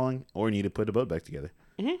plane is falling, or you need to put a boat back together.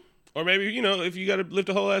 Mm-hmm. Or maybe if you got to lift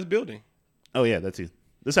a whole ass building. Oh yeah, that's easy.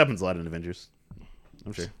 This happens a lot in Avengers.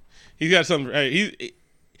 I'm sure. He's got some.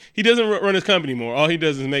 He doesn't run his company more. All he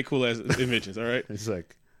does is make cool ass inventions. All right. It's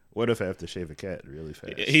like, what if I have to shave a cat really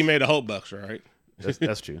fast? He made a Hulk bucks, right?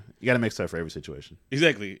 That's true. You got to make stuff for every situation.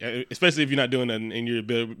 Exactly. Especially if you're not doing nothing in your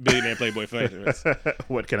billionaire playboy finance.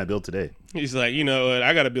 What can I build today? He's like, you know what?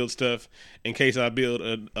 I got to build stuff in case I build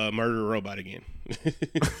a murder robot again.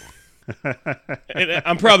 And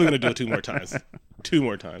I'm probably going to do it 2 more times. 2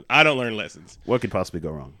 more times. I don't learn lessons. What could possibly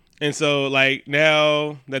go wrong? And so, like,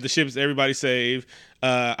 now that the ship's everybody saved,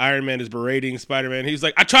 Iron Man is berating Spider-Man. He's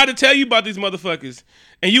like, I tried to tell you about these motherfuckers,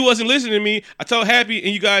 and you wasn't listening to me. I told Happy,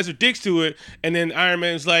 and you guys are dicks to it. And then Iron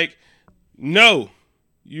Man's like, no,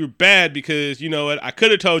 you're bad because, you know what, I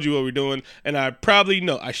could have told you what we're doing, and I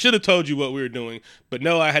should have told you what we were doing, but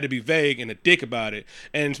no, I had to be vague and a dick about it.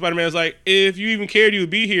 And Spider-Man's like, if you even cared, you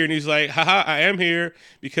would be here. And he's like, haha, I am here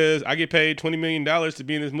because I get paid $20 million to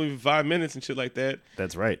be in this movie for 5 minutes and shit like that.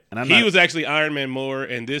 That's right. And he was actually Iron Man more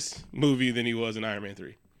in this movie than he was in Iron Man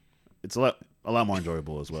 3. It's a lot more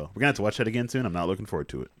enjoyable as well. We're going to have to watch that again soon. I'm not looking forward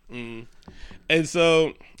to it. Mm. And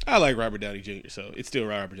so I like Robert Downey Jr., so it's still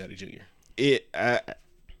Robert Downey Jr.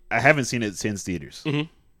 I haven't seen it since theaters. Mm-hmm.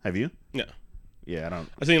 Have you? No. Yeah, I don't.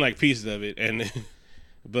 I've seen like pieces of it, and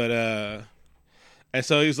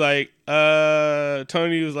so he's like,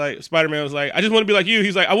 Tony was like, Spider-Man was like, I just want to be like you.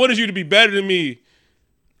 He's like, I wanted you to be better than me.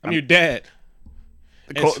 I'm your dad.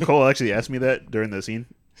 Cole actually asked me that during the scene.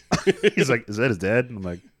 He's like, is that his dad? And I'm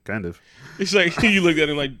like, kind of. He's like, you look at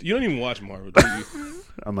him like, you don't even watch Marvel, do you?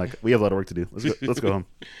 I'm like, we have a lot of work to do. Let's go home.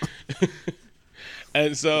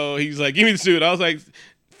 And so he's like, give me the suit. I was like,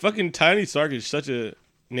 fucking Tony Stark is such a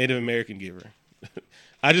Native American giver.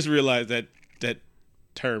 I just realized that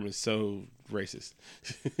term is so racist.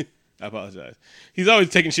 I apologize. He's always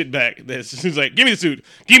taking shit back. He's like, give me the suit.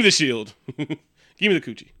 Give me the shield. Give me the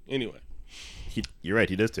coochie. Anyway. You're right.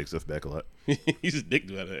 He does take stuff back a lot. He's a dick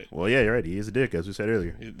about that. Well, yeah, you're right. He is a dick, as we said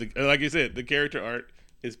earlier. Like you said, the character art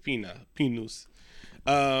is Pinus.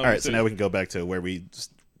 All right, so now we can go back to where we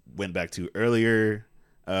went back to earlier.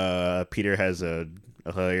 Peter has a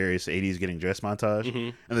hilarious 80s getting dressed montage. Mm-hmm.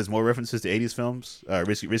 And there's more references to 80s films.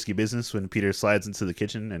 Risky Business, when Peter slides into the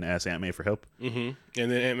kitchen and asks Aunt May for help. Mm-hmm.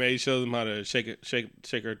 And then Aunt May shows him how to shake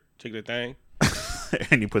their thing.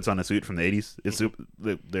 And he puts on a suit from the 80s. It's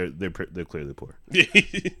they're clearly poor.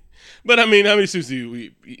 But I mean, how many suits do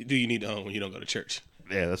you need to own when you don't go to church?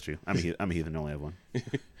 Yeah, that's true. I'm a heathen. I only have one.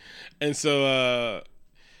 And so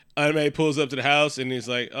Aunt May pulls up to the house and he's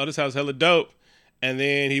like, "Oh, this house is hella dope." And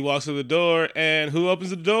then he walks through the door, and who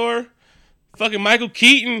opens the door? Fucking Michael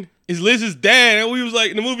Keaton is Liz's dad. And we was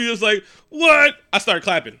like, in the movie, it was like, what? I started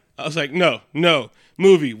clapping. I was like, no,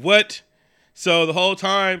 movie, what? So the whole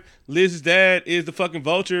time, Liz's dad is the fucking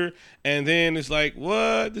Vulture, and then it's like,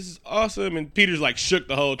 what? This is awesome. And Peter's like shook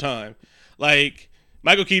the whole time. Like,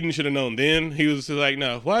 Michael Keaton should have known then. He was like,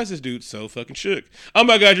 no, why is this dude so fucking shook? Oh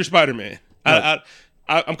my God, you're Spider-Man. No.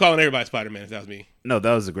 I'm calling everybody Spider-Man if that was me. No,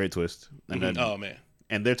 that was a great twist. And then, oh, man.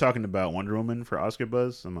 And they're talking about Wonder Woman for Oscar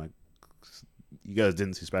buzz. I'm like, you guys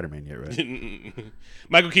didn't see Spider-Man yet, right?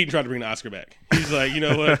 Michael Keaton tried to bring the Oscar back. He's like, you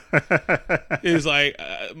know what? He's like,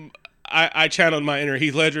 I channeled my inner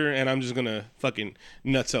Heath Ledger, and I'm just going to fucking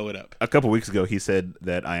nutso it up. A couple weeks ago, he said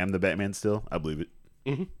that I am the Batman still. I believe it.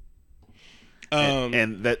 Mm-hmm.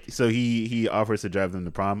 And that, so he offers to drive them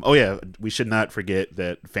to prom. Oh yeah, we should not forget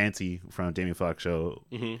that Fancy from Jamie Foxx show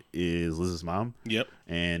is Liz's mom. Yep.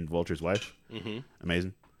 And Vulture's wife. Mm-hmm.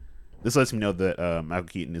 Amazing. This lets me know that Michael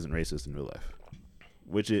Keaton isn't racist in real life,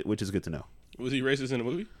 which is good to know. Was he racist in the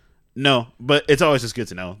movie? No, but it's always just good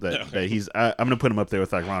to know that he's. I'm gonna put him up there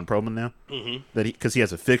with like Ron Perlman now. Mm-hmm. Because he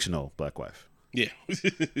has a fictional black wife. Yeah,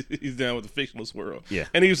 he's down with the fictional swirl. Yeah,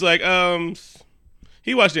 and he was like,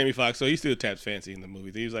 he watched Jamie Foxx, so he still taps Fancy in the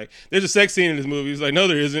movie. He was like, there's a sex scene in this movie. He's like, no,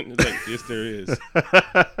 there isn't. It's like, yes, there is.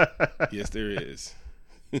 Yes, there is.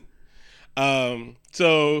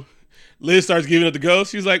 So Liz starts giving up the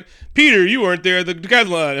ghost. She's like, Peter, you weren't there at the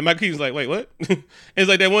decathlon. And Michael Keaton's like, wait, what? And it's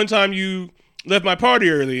like that one time you left my party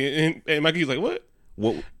early. And Michael Keaton's like, what?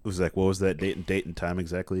 What was that date and time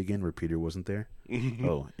exactly again where Peter wasn't there? Mm-hmm.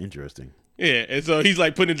 Oh, interesting. Yeah, and so he's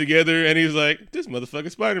like putting it together, and he's like, "This motherfucking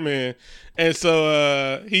Spider-Man," and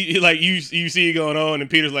so he like you see it going on, and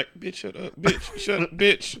Peter's like, "Bitch, shut up, bitch, shut up,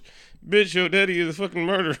 bitch, bitch, your daddy is a fucking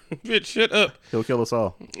murderer. Bitch, shut up. He'll kill us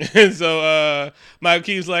all. And so Michael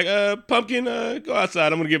Keaton's like, Pumpkin, go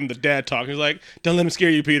outside. I'm going to give him the dad talk. He's like, don't let him scare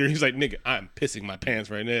you, Peter. He's like, nigga, I'm pissing my pants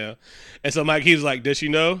right now. And so Michael Keaton's like, does she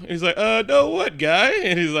know? And he's like, no, what, guy?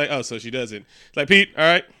 And he's like, oh, so she doesn't. It's like, Pete, all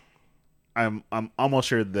right. I'm almost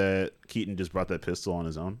sure that Keaton just brought that pistol on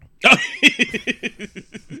his own.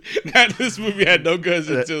 This movie had no guns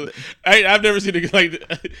until I've never seen it. Like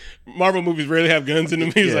Marvel movies rarely have guns in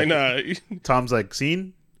them. He's like, nah. Tom's like,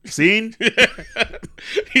 scene. He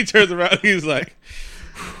turns around. He's like,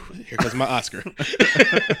 here comes my Oscar.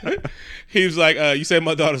 He's like, you saved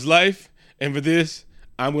my daughter's life, and for this,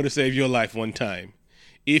 I'm going to save your life one time.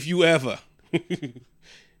 If you ever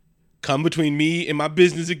come between me and my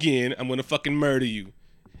business again, I'm going to fucking murder you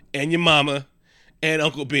and your mama and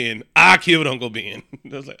Uncle Ben. I killed Uncle Ben.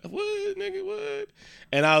 I was like, what, nigga, what?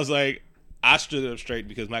 And I was like, I stood up straight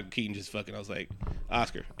because Michael Keaton just fucking, I was like,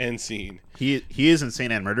 Oscar, end scene. He is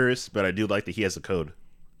insane and murderous, but I do like that he has a code.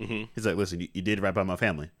 Mm-hmm. He's like, listen, you did right by my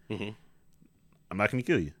family. Mm-hmm. I'm not going to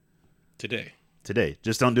kill you. Today.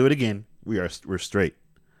 Just don't do it again. We're straight.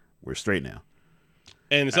 We're straight now.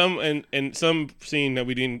 And some scene that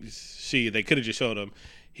we didn't see, they could have just showed him.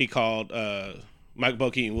 He called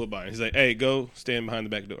Michael Keaton Woodbine. He's like, "Hey, go stand behind the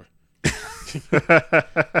back door."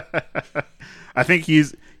 I think he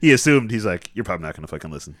assumed, he's like, you're probably not gonna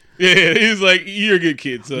fucking listen. Yeah, he's like, you're a good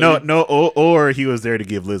kid. So no, or he was there to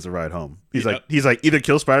give Liz a ride home. He's like either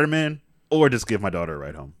kill Spider-Man or just give my daughter a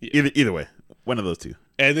ride home. Yeah. Either way, one of those two.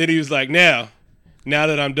 And then he was like, now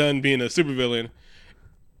that I'm done being a supervillain,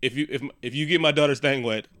 if you get my daughter's thing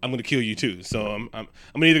wet, I'm gonna kill you too. So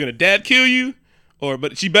I'm either gonna dad kill you,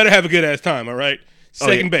 but she better have a good ass time. All right.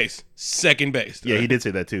 Second base. Yeah, he did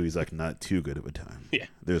say that too. He's like, not too good of a time. Yeah.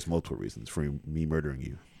 There's multiple reasons for me murdering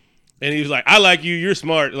you. And he was like, I like you. You're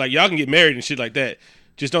smart. Like, y'all can get married and shit like that.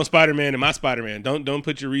 Just don't Spider-Man in my Spider-Man. Don't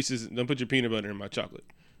put your Reese's, don't put your peanut butter in my chocolate.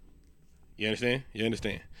 You understand?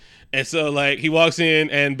 And so, like, he walks in,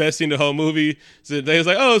 and best scene the whole movie. So they was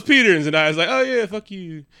like, oh, it's Peter. And Zendaya was like, oh, yeah, fuck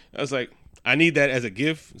you. I was like, I need that as a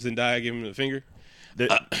gift. Zendaya gave him the finger.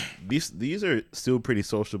 These are still pretty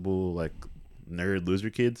sociable, like, nerd loser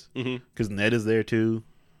kids. Because Ned is there, too.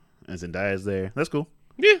 And Zendaya is there. That's cool.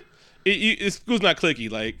 Yeah. School's not cliquey.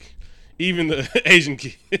 Like, even the Asian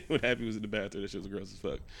kid when Happy was in the bathroom, that shit was gross as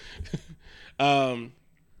fuck.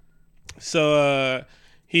 So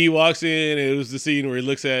he walks in, and it was the scene where he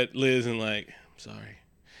looks at Liz and like, I'm sorry.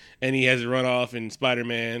 And he has to run off in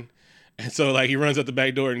Spider-Man. And so like he runs out the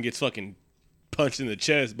back door and gets fucking punched in the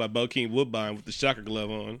chest by Bokeem Woodbine with the shocker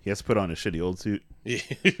glove on. He has to put on a shitty old suit. Yeah.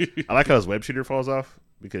 I like how his web shooter falls off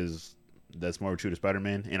because that's more true to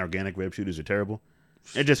Spider-Man. Inorganic web shooters are terrible.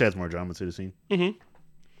 It just adds more drama to the scene. Mm-hmm.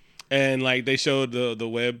 And like they showed the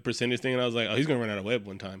web percentage thing, and I was like, oh, he's gonna run out of web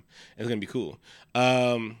one time. It's gonna be cool.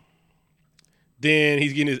 Then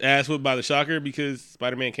he's getting his ass whipped by the shocker because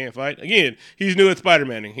Spider-Man can't fight. Again, he's new at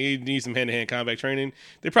Spider-Man-ing. He needs some hand-to-hand combat training.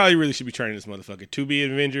 They probably really should be training this motherfucker to be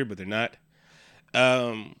an Avenger, but they're not.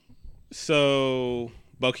 So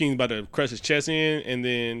Bokeem's about to crush his chest in, and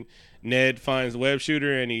then Ned finds the web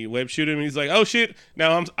shooter, and he web shoot him, and he's like, oh shit,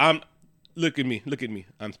 now I'm look at me,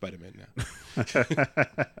 I'm Spider-Man now.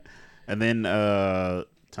 And then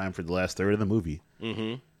time for the last third of the movie.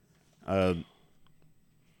 Mm-hmm.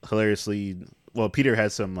 Hilariously, well, Peter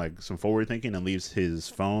has some forward thinking and leaves his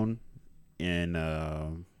phone in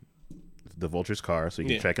the Vulture's car so he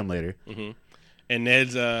can track him later. Mm-hmm. And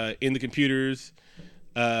Ned's in the computers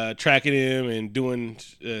tracking him and doing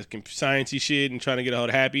sciencey shit and trying to get a hold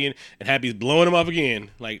of Happy, and Happy's blowing him off again.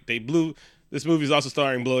 Like this movie is also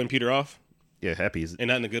starring blowing Peter off. Yeah, Happy's, and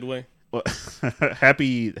not in a good way. Well,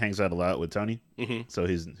 Happy hangs out a lot with Tony, mm-hmm. so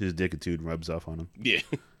his dickitude rubs off on him. Yeah.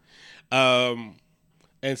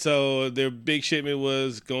 And so their big shipment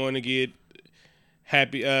was going to get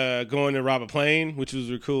Happy, going to rob a plane, which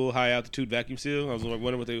was a cool high altitude vacuum seal. I was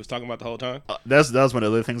wondering what they was talking about the whole time. That was one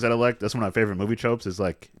of the other things that I liked. That's one of my favorite movie tropes. Is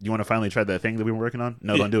like, you want to finally try that thing that we've been working on?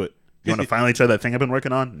 No, don't do it. You want to finally try that thing I've been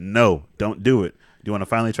working on? No, don't do it. Do you want to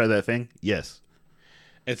finally try that thing? Yes.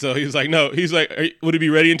 And so he was like, no. He's like, would it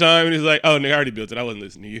be ready in time? And he's like, oh, nigga, I already built it. I wasn't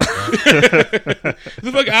listening to you.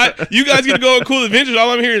 You guys get to go on cool adventures.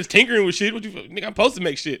 All I'm hearing is tinkering with shit. Nigga, I'm supposed to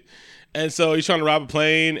make shit. And so he's trying to rob a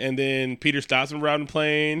plane, and then Peter stops him from robbing the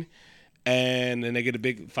plane, and then they get a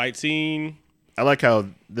big fight scene. I like how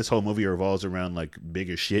this whole movie revolves around like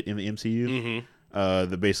bigger shit in the MCU. Mm-hmm.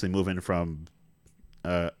 They're basically moving from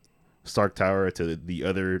Stark Tower to the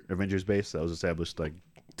other Avengers base that was established like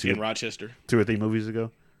in Rochester 2 or 3 movies ago,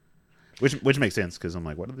 which makes sense because I'm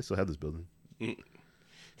like, why do they still have this building?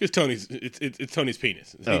 Because it's Tony's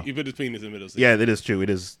penis. Oh. He put his penis in the middle. Yeah, that is true. It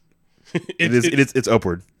is It's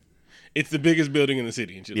upward. It's the biggest building in the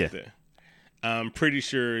city and shit Yeah. like that. I'm pretty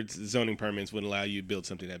sure its zoning permits wouldn't allow you to build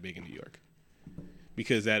something that big in New York,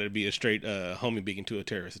 because that would be a straight homing beacon to a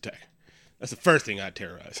terrorist attack. That's the first thing I'd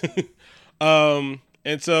terrorize.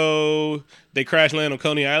 And so they crash land on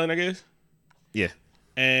Coney Island, I guess. Yeah.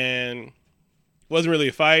 And wasn't really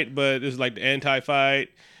a fight, but it was like the anti-fight.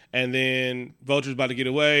 And then Vulture's about to get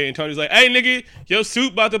away, and Tony's like, "Hey, nigga, your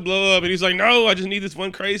suit about to blow up." And he's like, "No, I just need this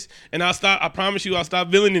one craze, and I'll stop. I promise you, I'll stop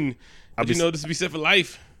villaining. But you know, this will be set for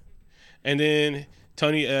life." And then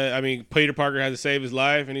Peter Parker has to save his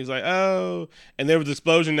life, and he's like, "Oh." And there was an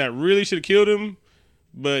explosion that really should have killed him,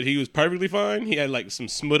 but he was perfectly fine. He had like some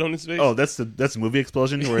smut on his face. Oh, that's the movie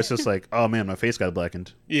explosion where it's just like, oh man, my face got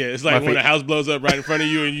blackened. Yeah, it's like when a house blows up right in front of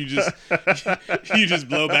you, and you just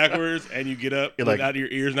blow backwards, and you get up without your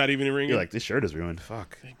ears not even ringing. You're like, this shirt is ruined.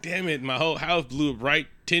 Fuck. Like, damn it, my whole house blew up right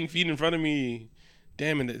 10 feet in front of me.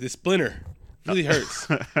 Damn it, this splinter really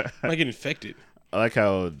hurts. I might get infected. I like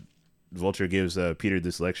how Vulture gives Peter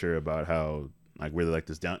this lecture about how like we're like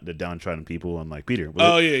the downtrodden people, and like Peter.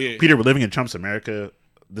 Peter, we're living in Trump's America.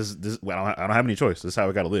 Well, I don't have any choice. This is how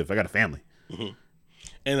I got to live. I got a family. Mm-hmm.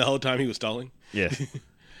 And the whole time he was stalling. Yeah.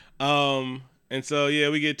 And so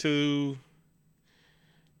we get to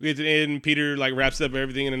the end. Peter like wraps up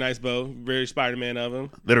everything in a nice bow. Very Spider-Man of him.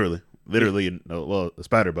 Literally, well, a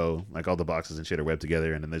spider bow. Like all the boxes and shit are webbed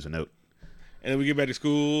together, and then there's a note. And then we get back to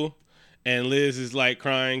school, and Liz is like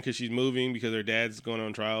crying because she's moving because her dad's going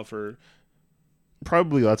on trial for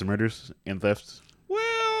probably lots of murders and thefts.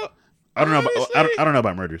 Well, I don't know. I don't know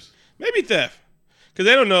about murders. Maybe theft, because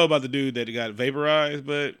they don't know about the dude that got vaporized.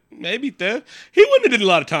 But maybe theft. He wouldn't have did a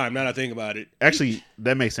lot of time. Now that I think about it. Actually,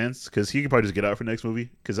 that makes sense because he could probably just get out for the next movie.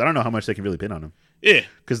 Because I don't know how much they can really pin on him. Yeah.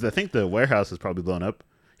 Because I think the warehouse is probably blown up.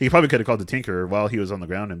 He probably could have called the Tinkerer while he was on the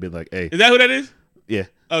ground and been like, "Hey." Is that who that is? Yeah.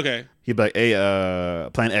 Okay. He'd be like, "Hey,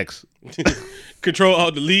 Plan X." Control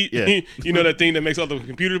Alt Delete. Yeah. You know that thing that makes all the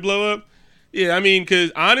computers blow up. Yeah, I mean,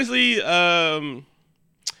 because honestly, the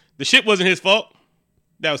shit wasn't his fault.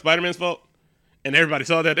 That was Spider-Man's fault. And everybody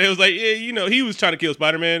saw that. It was like, yeah, you know, he was trying to kill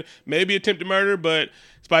Spider-Man. Maybe attempted murder, but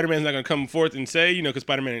Spider-Man's not going to come forth and say, you know, because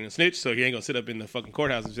Spider-Man ain't a snitch, so he ain't going to sit up in the fucking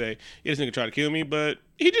courthouse and say, yeah, this nigga tried to kill me. But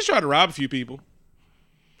he just tried to rob a few people.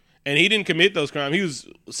 And he didn't commit those crimes. He was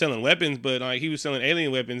selling weapons, but like he was selling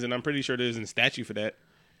alien weapons, and I'm pretty sure there's a statute for that.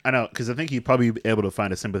 I know, because I think he'd probably be able to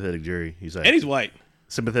find a sympathetic jury. He's like, and he's white.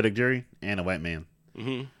 Sympathetic jury and a white man.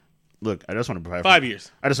 Mm-hmm. Look, I just want to provide 5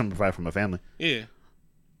 years. I just want to provide for my family. Yeah,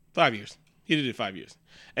 5 years. He did it 5 years,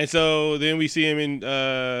 and so then we see him in.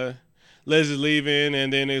 Liz is leaving,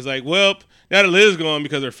 and then it's like, well, now that Liz is gone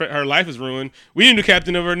because her life is ruined, we need a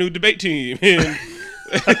captain of our new debate team. And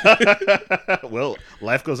well,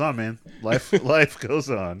 life goes on, man. Life goes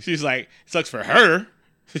on. She's like, sucks for her.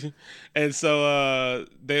 And so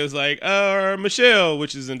they was like, Michelle,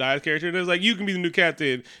 which is Zendaya's character, and it was like, you can be the new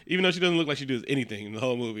captain, even though she doesn't look like she does anything in the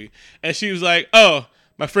whole movie. And she was like, oh,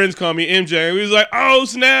 my friends call me MJ. And we was like, oh,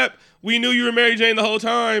 snap. We knew you were Mary Jane the whole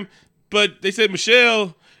time, but they said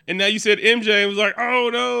Michelle, and now you said MJ. And it was like, oh,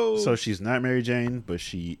 no. So she's not Mary Jane, but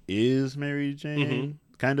she is Mary Jane,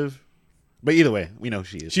 kind of. But either way, we know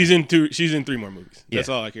she is. She's in 3 more movies. That's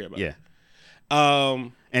all I care about. Yeah.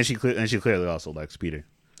 And she clearly also likes Peter.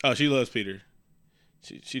 Oh, she loves Peter.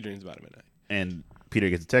 She dreams about him at night. And Peter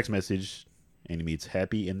gets a text message, and he meets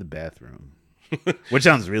Happy in the bathroom, which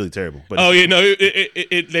sounds really terrible. But they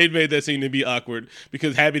made that scene to be awkward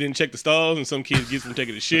because Happy didn't check the stalls, and some kid gets from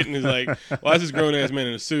taking a shit, and is like, "Why is this grown ass man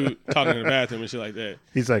in a suit talking in the bathroom and shit like that?"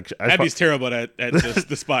 He's like, Happy's terrible at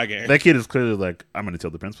the spy game. That kid is clearly like, I'm going to tell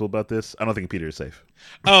the principal about this. I don't think Peter is safe.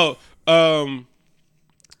 Oh,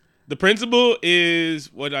 the principal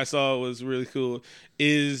is what I saw was really cool.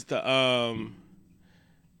 Is the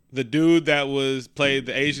dude that played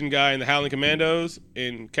the Asian guy in the Howling Commandos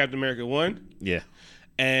in Captain America 1. Yeah.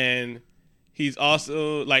 And he's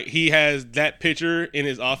also like, he has that picture in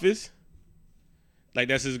his office. Like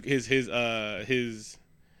that's his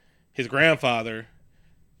grandfather.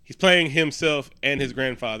 He's playing himself and his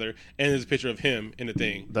grandfather, and there's a picture of him in the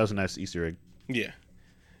thing. That was a nice Easter egg. Yeah.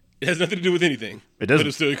 It has nothing to do with anything. It doesn't. But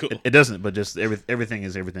it's still cool. It doesn't, but just everything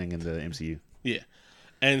is everything in the MCU. Yeah.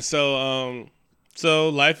 And so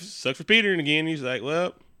life sucks for Peter, and again he's like,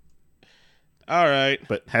 well, all right.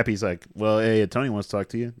 But Happy's like, well, hey, Tony wants to talk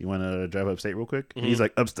to you. You want to drive upstate real quick? Mm-hmm. He's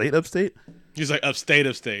like, upstate? He's like,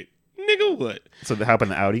 upstate. Nigga, what? So they hop in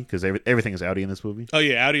the Audi, because everything is Audi in this movie. Oh,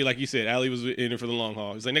 yeah, Audi, like you said. Audi was in it for the long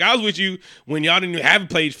haul. He's like, nigga, I was with you when y'all didn't even have a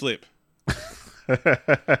page flip.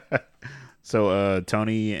 So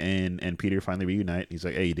Tony and Peter finally reunite. He's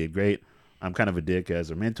like, hey, you did great. I'm kind of a dick as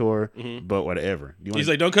a mentor, but whatever. He's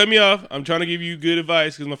like, don't cut me off. I'm trying to give you good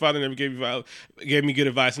advice because my father never gave me good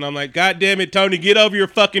advice. And I'm like, God damn it, Tony, get over your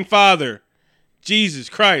fucking father. Jesus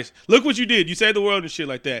Christ. Look what you did. You saved the world and shit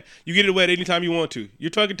like that. You get it away at any time you want to. You're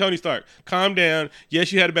talking Tony Stark. Calm down.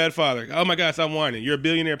 Yes, you had a bad father. Oh my God, stop whining. You're a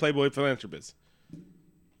billionaire playboy philanthropist.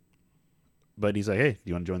 But he's like, hey, do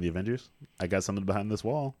you want to join the Avengers? I got something behind this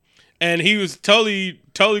wall. And he was totally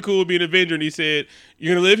cool with being an Avenger. And he said,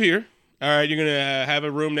 you're going to live here. All right, you're going to have a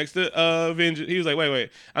room next to Avenger. He was like, wait.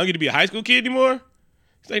 I don't get to be a high school kid anymore?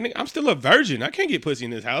 He's like, I'm still a virgin. I can't get pussy in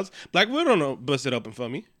this house. Black Widow don't bust it open for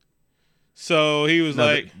me. So he was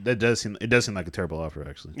like, it does seem like a terrible offer,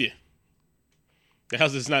 actually. Yeah, the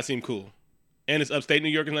house does not seem cool, and it's upstate New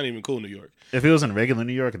York. It's not even cool New York. If it was in regular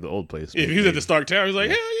New York at the old place, if he was at the Stark Tower, he's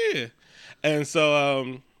like, hell yeah. And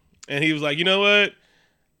so, and he was like, you know what?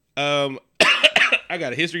 I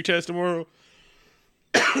got a history test tomorrow.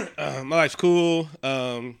 My life's cool.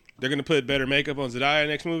 They're gonna put better makeup on Zendaya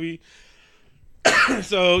next movie.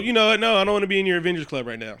 So you know what? No, I don't want to be in your Avengers Club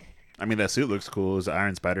right now. I mean, that suit looks cool. It was an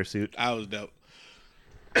Iron Spider suit. I was dope.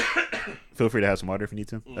 Feel free to have some water if you need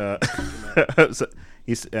to. So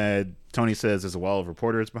Tony says there's a wall of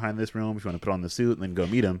reporters behind this room. If you want to put on the suit and then go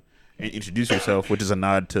meet them and introduce yourself, which is a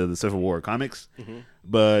nod to the Civil War comics.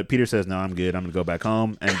 But Peter says, no, I'm good. I'm going to go back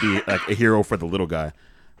home and be like a hero for the little guy.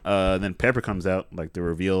 Then Pepper comes out, like the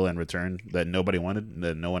reveal and return that nobody wanted,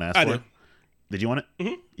 that no one asked for. Did you want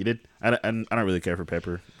it? You did? I don't really care for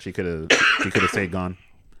Pepper. She could have stayed gone.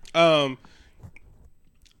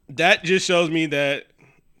 That just shows me that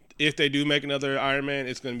if they do make another Iron Man,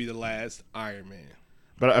 it's going to be the last Iron Man.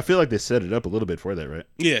 But I feel like they set it up a little bit for that, right?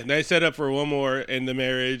 Yeah, they set up for one more in the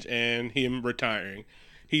marriage and him retiring.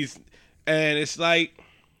 And it's like,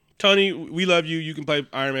 Tony, we love you. You can play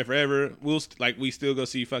Iron Man forever. We still go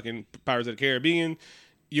see fucking Pirates of the Caribbean.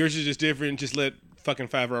 Yours is just different. Just let fucking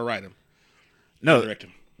Favreau write him. No, direct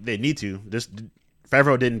him. They need to.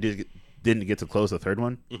 Favreau didn't get to close the third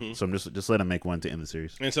one, so I'm just let him make one to end the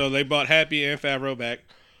series. And so they brought Happy and Favreau back,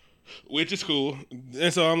 which is cool.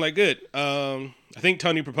 And so I'm like, good. I think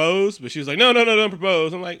Tony proposed, but she was like, no, don't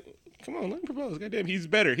propose. I'm like, come on, let him propose. Goddamn, he's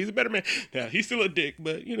better. He's a better man. Yeah, he's still a dick,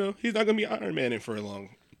 but he's not gonna be Iron Man for long.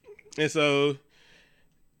 And so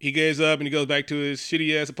he gives up and he goes back to his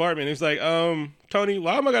shitty ass apartment. He's like, Tony,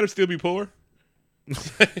 why am I gotta still be poor?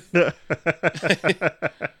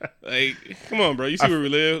 Like, come on, bro. You see where we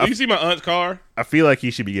live. You see my aunt's car. I feel like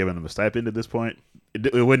he should be giving him a stipend at this point.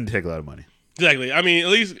 It wouldn't take a lot of money. Exactly. I mean, at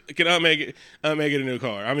least can I make it a new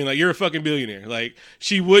car? I mean, like, you're a fucking billionaire. Like,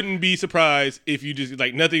 she wouldn't be surprised if you just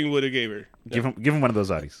like nothing would have gave her. Give him one of those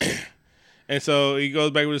Audis. And so he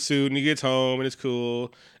goes back with a suit and he gets home and it's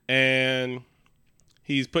cool and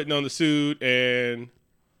he's putting on the suit and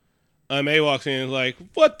May walks in and is like,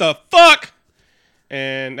 what the fuck?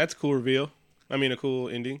 And that's a cool reveal. I mean, a cool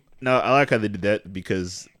ending. No, I like how they did that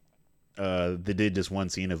because they did just one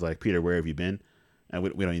scene of like, Peter, where have you been? And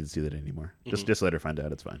we don't need to see that anymore. Just let her find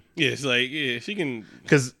out. It's fine. Yeah, it's like, yeah, she can.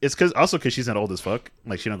 Because she's not old as fuck.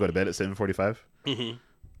 Like, she don't go to bed at 7:45.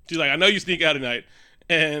 She's like, I know you sneak out at night,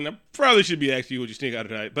 and I probably should be asking you would you sneak out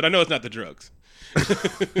at night, but I know it's not the drugs.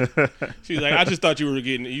 She's like, I just thought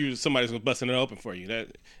somebody's busting it open for you.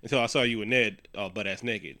 That until I saw you with Ned all butt ass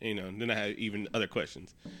naked. Then I had even other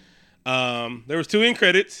questions. There was 2 end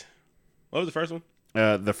credits. What was the first one?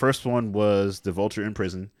 The first one was the Vulture in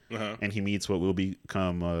prison, and he meets what will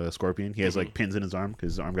become Scorpion. He has like pins in his arm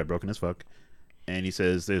because his arm got broken as fuck. And he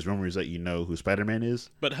says, "There's rumors that you know who Spider-Man is."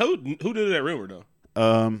 But who did that rumor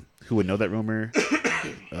though? Who would know that rumor?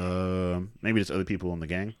 Maybe just other people in the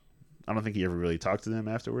gang. I don't think he ever really talked to them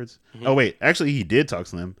afterwards. Oh wait, actually he did talk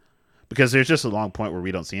to them because there's just a long point where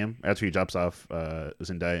we don't see him after he drops off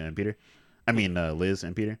Zendaya and Peter. I mean Liz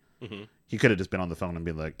and Peter. He could have just been on the phone and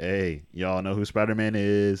been like, "Hey, y'all know who Spider-Man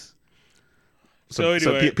is?" So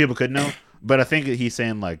people could know. But I think he's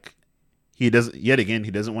saying like he doesn't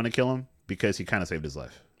want to kill him because he kind of saved his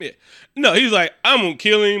life. Yeah. No, he's like, I'm going to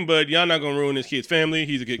kill him, but y'all not going to ruin this kid's family.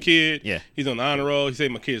 He's a good kid. Yeah. He's on the honor roll. He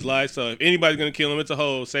saved my kid's life. So if anybody's going to kill him, it's a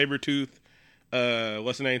whole Sabretooth,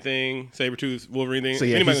 what's the name thing? Sabretooth, Wolverine thing. So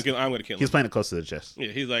yeah, anybody's going to kill him, I'm going to kill him. He's playing it close to the chest. Yeah,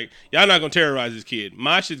 he's like, y'all not going to terrorize this kid.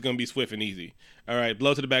 My shit's going to be swift and easy. All right,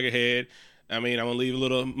 blow to the back of the head. I mean, I'm going to leave a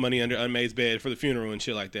little money under Unmay's bed for the funeral and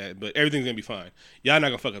shit like that, but everything's going to be fine. Y'all not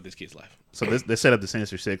going to fuck up this kid's life. So they set up the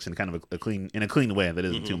Sinister Six in kind of a clean way that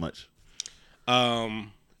isn't too much.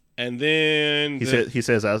 And then he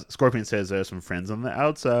says Scorpion says there's some friends on the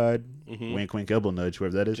outside. Wink, wink, elbow nudge,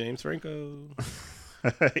 whoever that is. James Franco.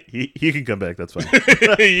 he can come back. That's fine.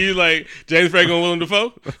 You like James Franco and Willem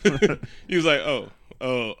Dafoe? He was like, oh,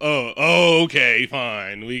 okay,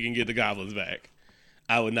 fine. We can get the goblins back.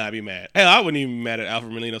 I would not be mad. Hell, I wouldn't even be mad at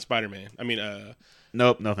Alfred Molina Spider-Man. I mean,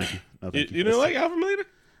 Nope, no thank you. No thank you. You didn't like Alfred Molina?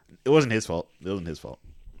 It wasn't his fault.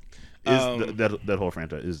 That whole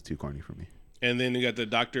franchise is too corny for me. And then you got the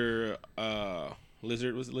Dr.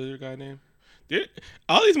 Lizard. What's the lizard guy name?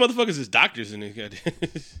 All these motherfuckers is doctors in this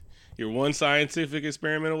goddamn. You're one scientific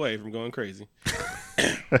experiment away from going crazy.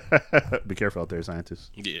 Be careful out there,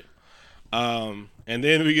 scientists. Yeah. And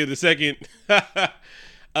then we get the second.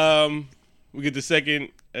 We get the second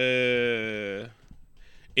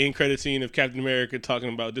end credit scene of Captain America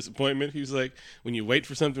talking about disappointment. He's like, when you wait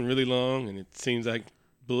for something really long and it seems like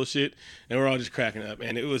bullshit, and we're all just cracking up,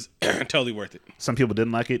 and it was totally worth it. Some people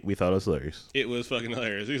didn't like it. We thought it was hilarious. It was fucking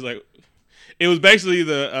hilarious. He's like, it was basically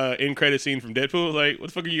the end credit scene from Deadpool. Like, what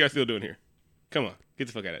the fuck are you guys still doing here? Come on, get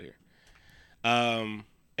the fuck out of here.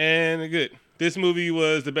 And good. This movie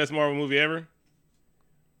was the best Marvel movie ever.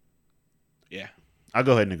 Yeah. I'll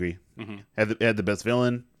go ahead and agree. Mm-hmm. Had the best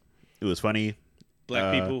villain. It was funny.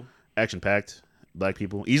 Black people. Action packed. Black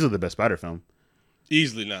people. Easily the best Spider film.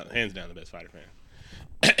 Easily not. Hands down the best Spider fan.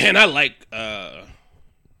 And I like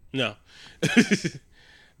no.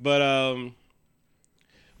 But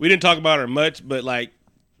we didn't talk about her much, but like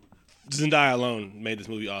Zendaya alone made this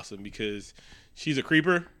movie awesome because she's a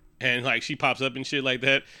creeper and like she pops up and shit like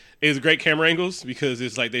that. It's great camera angles because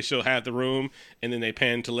it's like they show half the room and then they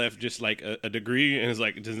pan to left just like a degree, and it's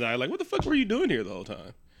like Zendaya like, what the fuck were you doing here the whole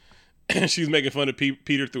time? And she was making fun of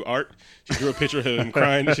Peter through art. She drew a picture of him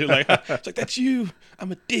crying and shit like, it's like, that's you.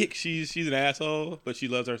 I'm a dick. She's an asshole, but she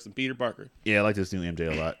loves her some Peter Parker. Yeah, I like this new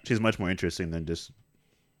MJ a lot. She's much more interesting than just.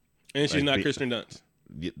 And she's not Kristen Dunst.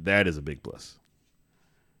 That is a big plus.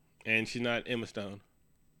 And she's not Emma Stone.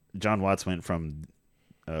 John Watts went from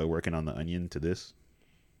working on The Onion to this.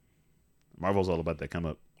 Marvel's all about that come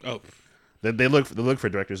up. Oh, they look for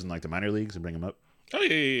directors in like the minor leagues and bring them up. Oh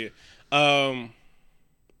yeah.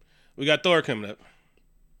 We got Thor coming up.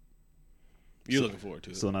 You're looking forward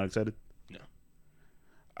to it. Still not excited? No.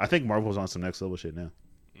 I think Marvel's on some next level shit now.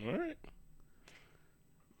 All right.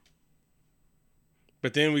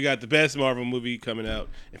 But then we got the best Marvel movie coming out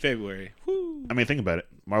in February. Woo. I mean, think about it.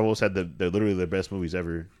 Marvel's had they're literally their best movies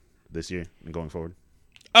ever this year and going forward.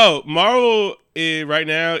 Oh, Marvel right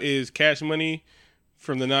now is Cash Money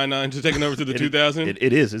from the 99 to taking over to the 2000.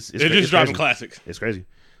 It is. They're just dropping classics. It's crazy.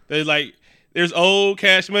 There's like there's old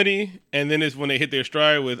Cash Money, and then it's when they hit their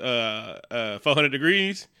stride with 400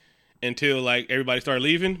 Degrees until like everybody started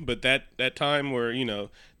leaving. But that time where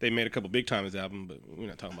they made a couple big timers album, but we're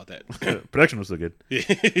not talking about that. Production was still good.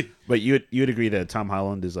 Yeah. But you'd agree that Tom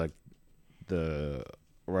Holland is like the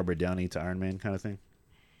Robert Downey to Iron Man kind of thing?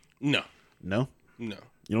 No.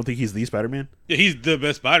 You don't think he's the Spider-Man? Yeah, he's the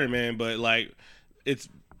best Spider-Man, but like it's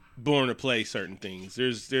born to play certain things.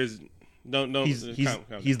 There's don't he's the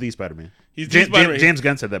Spider-Man. He's the Spider-Man. James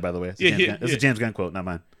Gunn said that, by the way. It's a James Gunn quote, not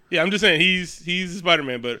mine. Yeah, I'm just saying he's the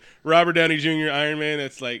Spider-Man, but Robert Downey Jr. Iron Man,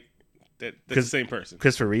 that's like that's the same person.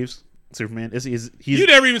 Christopher Reeves, Superman. You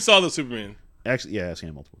never even saw the Superman. Actually, yeah, I've seen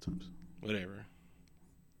it multiple times. Whatever.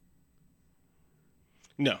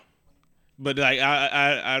 No, but like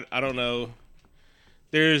I don't know.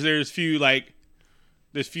 There's few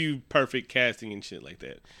perfect casting and shit like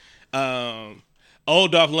that.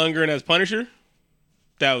 Old Dolph Lundgren as Punisher,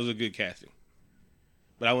 that was a good casting.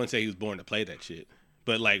 But I wouldn't say he was born to play that shit.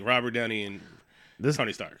 But like Robert Downey and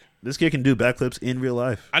Tony Stark. This kid can do backflips in real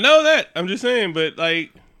life. I know that. I'm just saying, but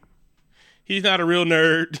like he's not a real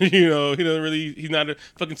nerd. He doesn't really. He's not a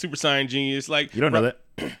fucking super science genius. Like you don't know that.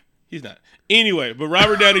 He's not. Anyway, but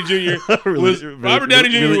Robert Downey Jr. was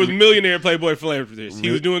millionaire playboy philanthropist. He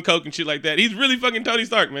was doing coke and shit like that. He's really fucking Tony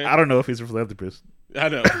Stark, man. I don't know if he's a philanthropist. I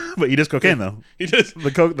know. But he does cocaine though. He does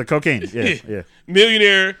the cocaine. Yeah.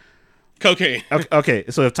 Millionaire cocaine. Okay,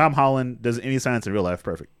 so if Tom Holland does any science in real life,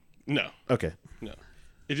 perfect. No. Okay. No.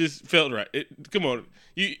 It just felt right. Come on.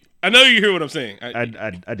 I know you hear what I'm saying. I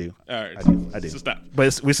do. All right. I do. So stop.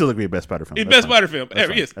 But we still agree best Spider film. It's best Spider film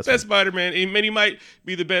ever. Yes. That's best Spider-Man. And he might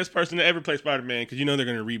be the best person to ever play Spider-Man because they're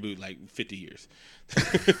going to reboot like 50 years.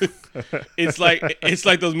 It's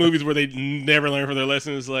like those movies where they never learn from their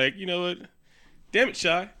lessons. Like, you know what? Damn it,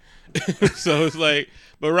 Shy. So it's like,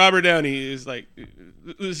 but Robert Downey is like,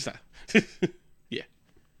 yeah.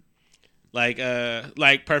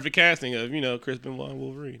 Like perfect casting of, Chris Benoit and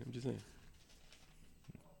Wolverine. I'm just saying.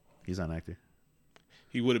 He's not an actor.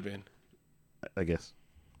 He would have been. I guess.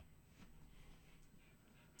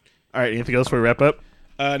 All right, anything else before we wrap up?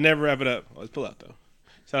 Never wrap it up. Let's pull out, though.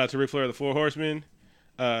 Shout out to Ric Flair, the Four Horsemen,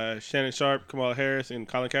 Shannon Sharp, Kamala Harris, and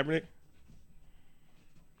Colin Kaepernick.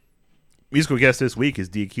 Musical guest this week is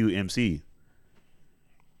DQ MC.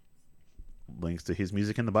 Links to his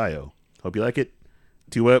music in the bio. Hope you like it.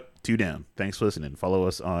 2 up, 2 down. Thanks for listening. Follow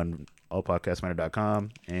us on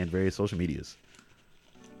allpodcastmatter.com and various social medias.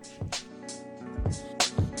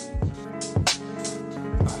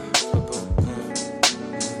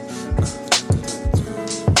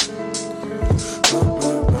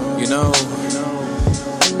 You know,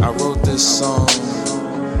 I wrote this song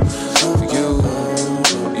for you.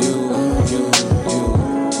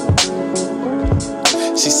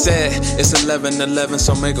 She said, it's 11:11,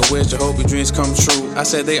 so make a wish to hope your dreams come true. I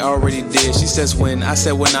said they already did. She says when. I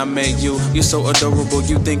said when I met you. You're so adorable,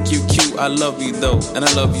 you think you cute. I love you though, and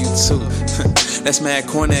I love you too. That's mad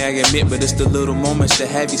corny, I admit, but it's the little moments that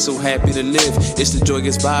have you so happy to live. It's the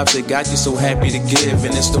joyous vibes that got you so happy to give.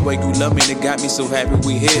 And it's the way you love me that got me so happy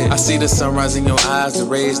we here. I see the sunrise in your eyes, the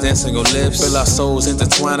rays dance on your lips. Feel our souls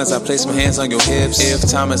intertwined as I place my hands on your hips. If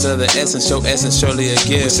time is of the essence, your essence surely a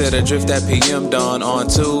gift. We set adrift at PM dawn on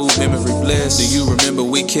to memory bliss. Do you remember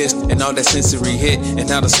we kissed and all that sensory hit? And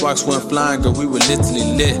now the sparks went flying, girl, we were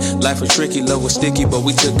literally lit. Life was tricky, love was sticky, but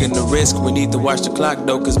we took in the risk. We need to watch the clock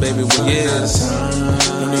though, cause baby we is.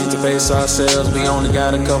 No need to face ourselves, we only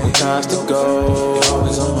got a couple times to go. You're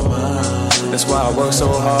always on my mind. That's why I work so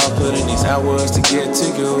hard, putting these hours to get to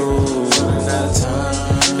you. Running out of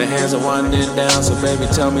time, the hands are winding down, so baby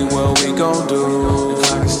tell me what we gon' do. The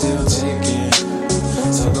clock is still ticking,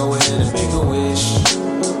 so go ahead and make a wish.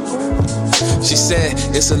 She said,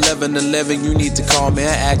 it's 11:11, you need to call me. I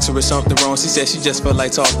asked her if something wrong. She said she just felt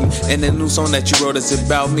like talking. And the new song that you wrote is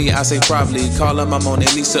about me. I say probably. Call her my Mona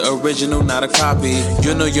Lisa original, not a copy.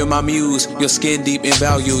 You know you're my muse, your skin deep in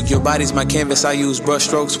value. Your body's my canvas, I use brush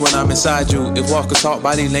strokes when I'm inside you. If walk or talk,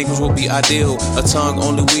 body language will be ideal. A tongue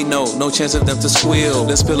only we know, no chance of them to squeal.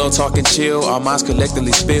 Let's pillow talk and chill, our minds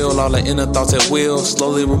collectively spill. All our inner thoughts at will,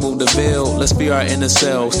 slowly remove the veil. Let's be our inner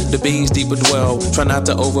selves, the beings deeper dwell. Try not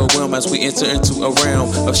to overwhelm as we enter into a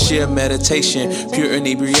realm of sheer meditation, pure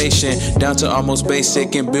inebriation, down to almost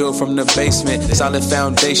basic and build from the basement. Solid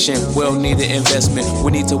foundation, well needed investment.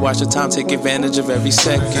 We need to watch the time, take advantage of every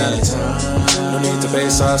second. No need to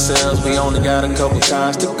pace ourselves, we only got a couple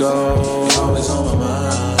times to go. You're always on my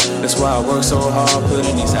mind. That's why I work so hard,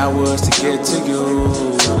 putting these hours to get to you.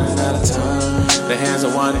 Running out of time, the hands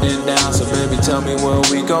are winding down, so baby tell me what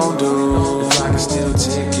we gon' do. The clock is still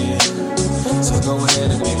ticking, so go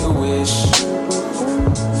ahead and make a wish.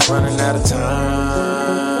 Running out of time,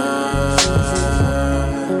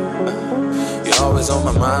 you're always on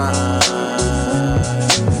my mind.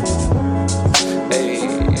 Hey,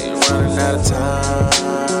 running out of time.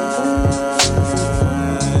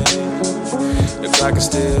 The clock is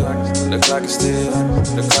still, the clock is still,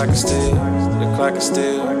 the clock is still, the clock is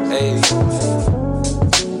still, hey.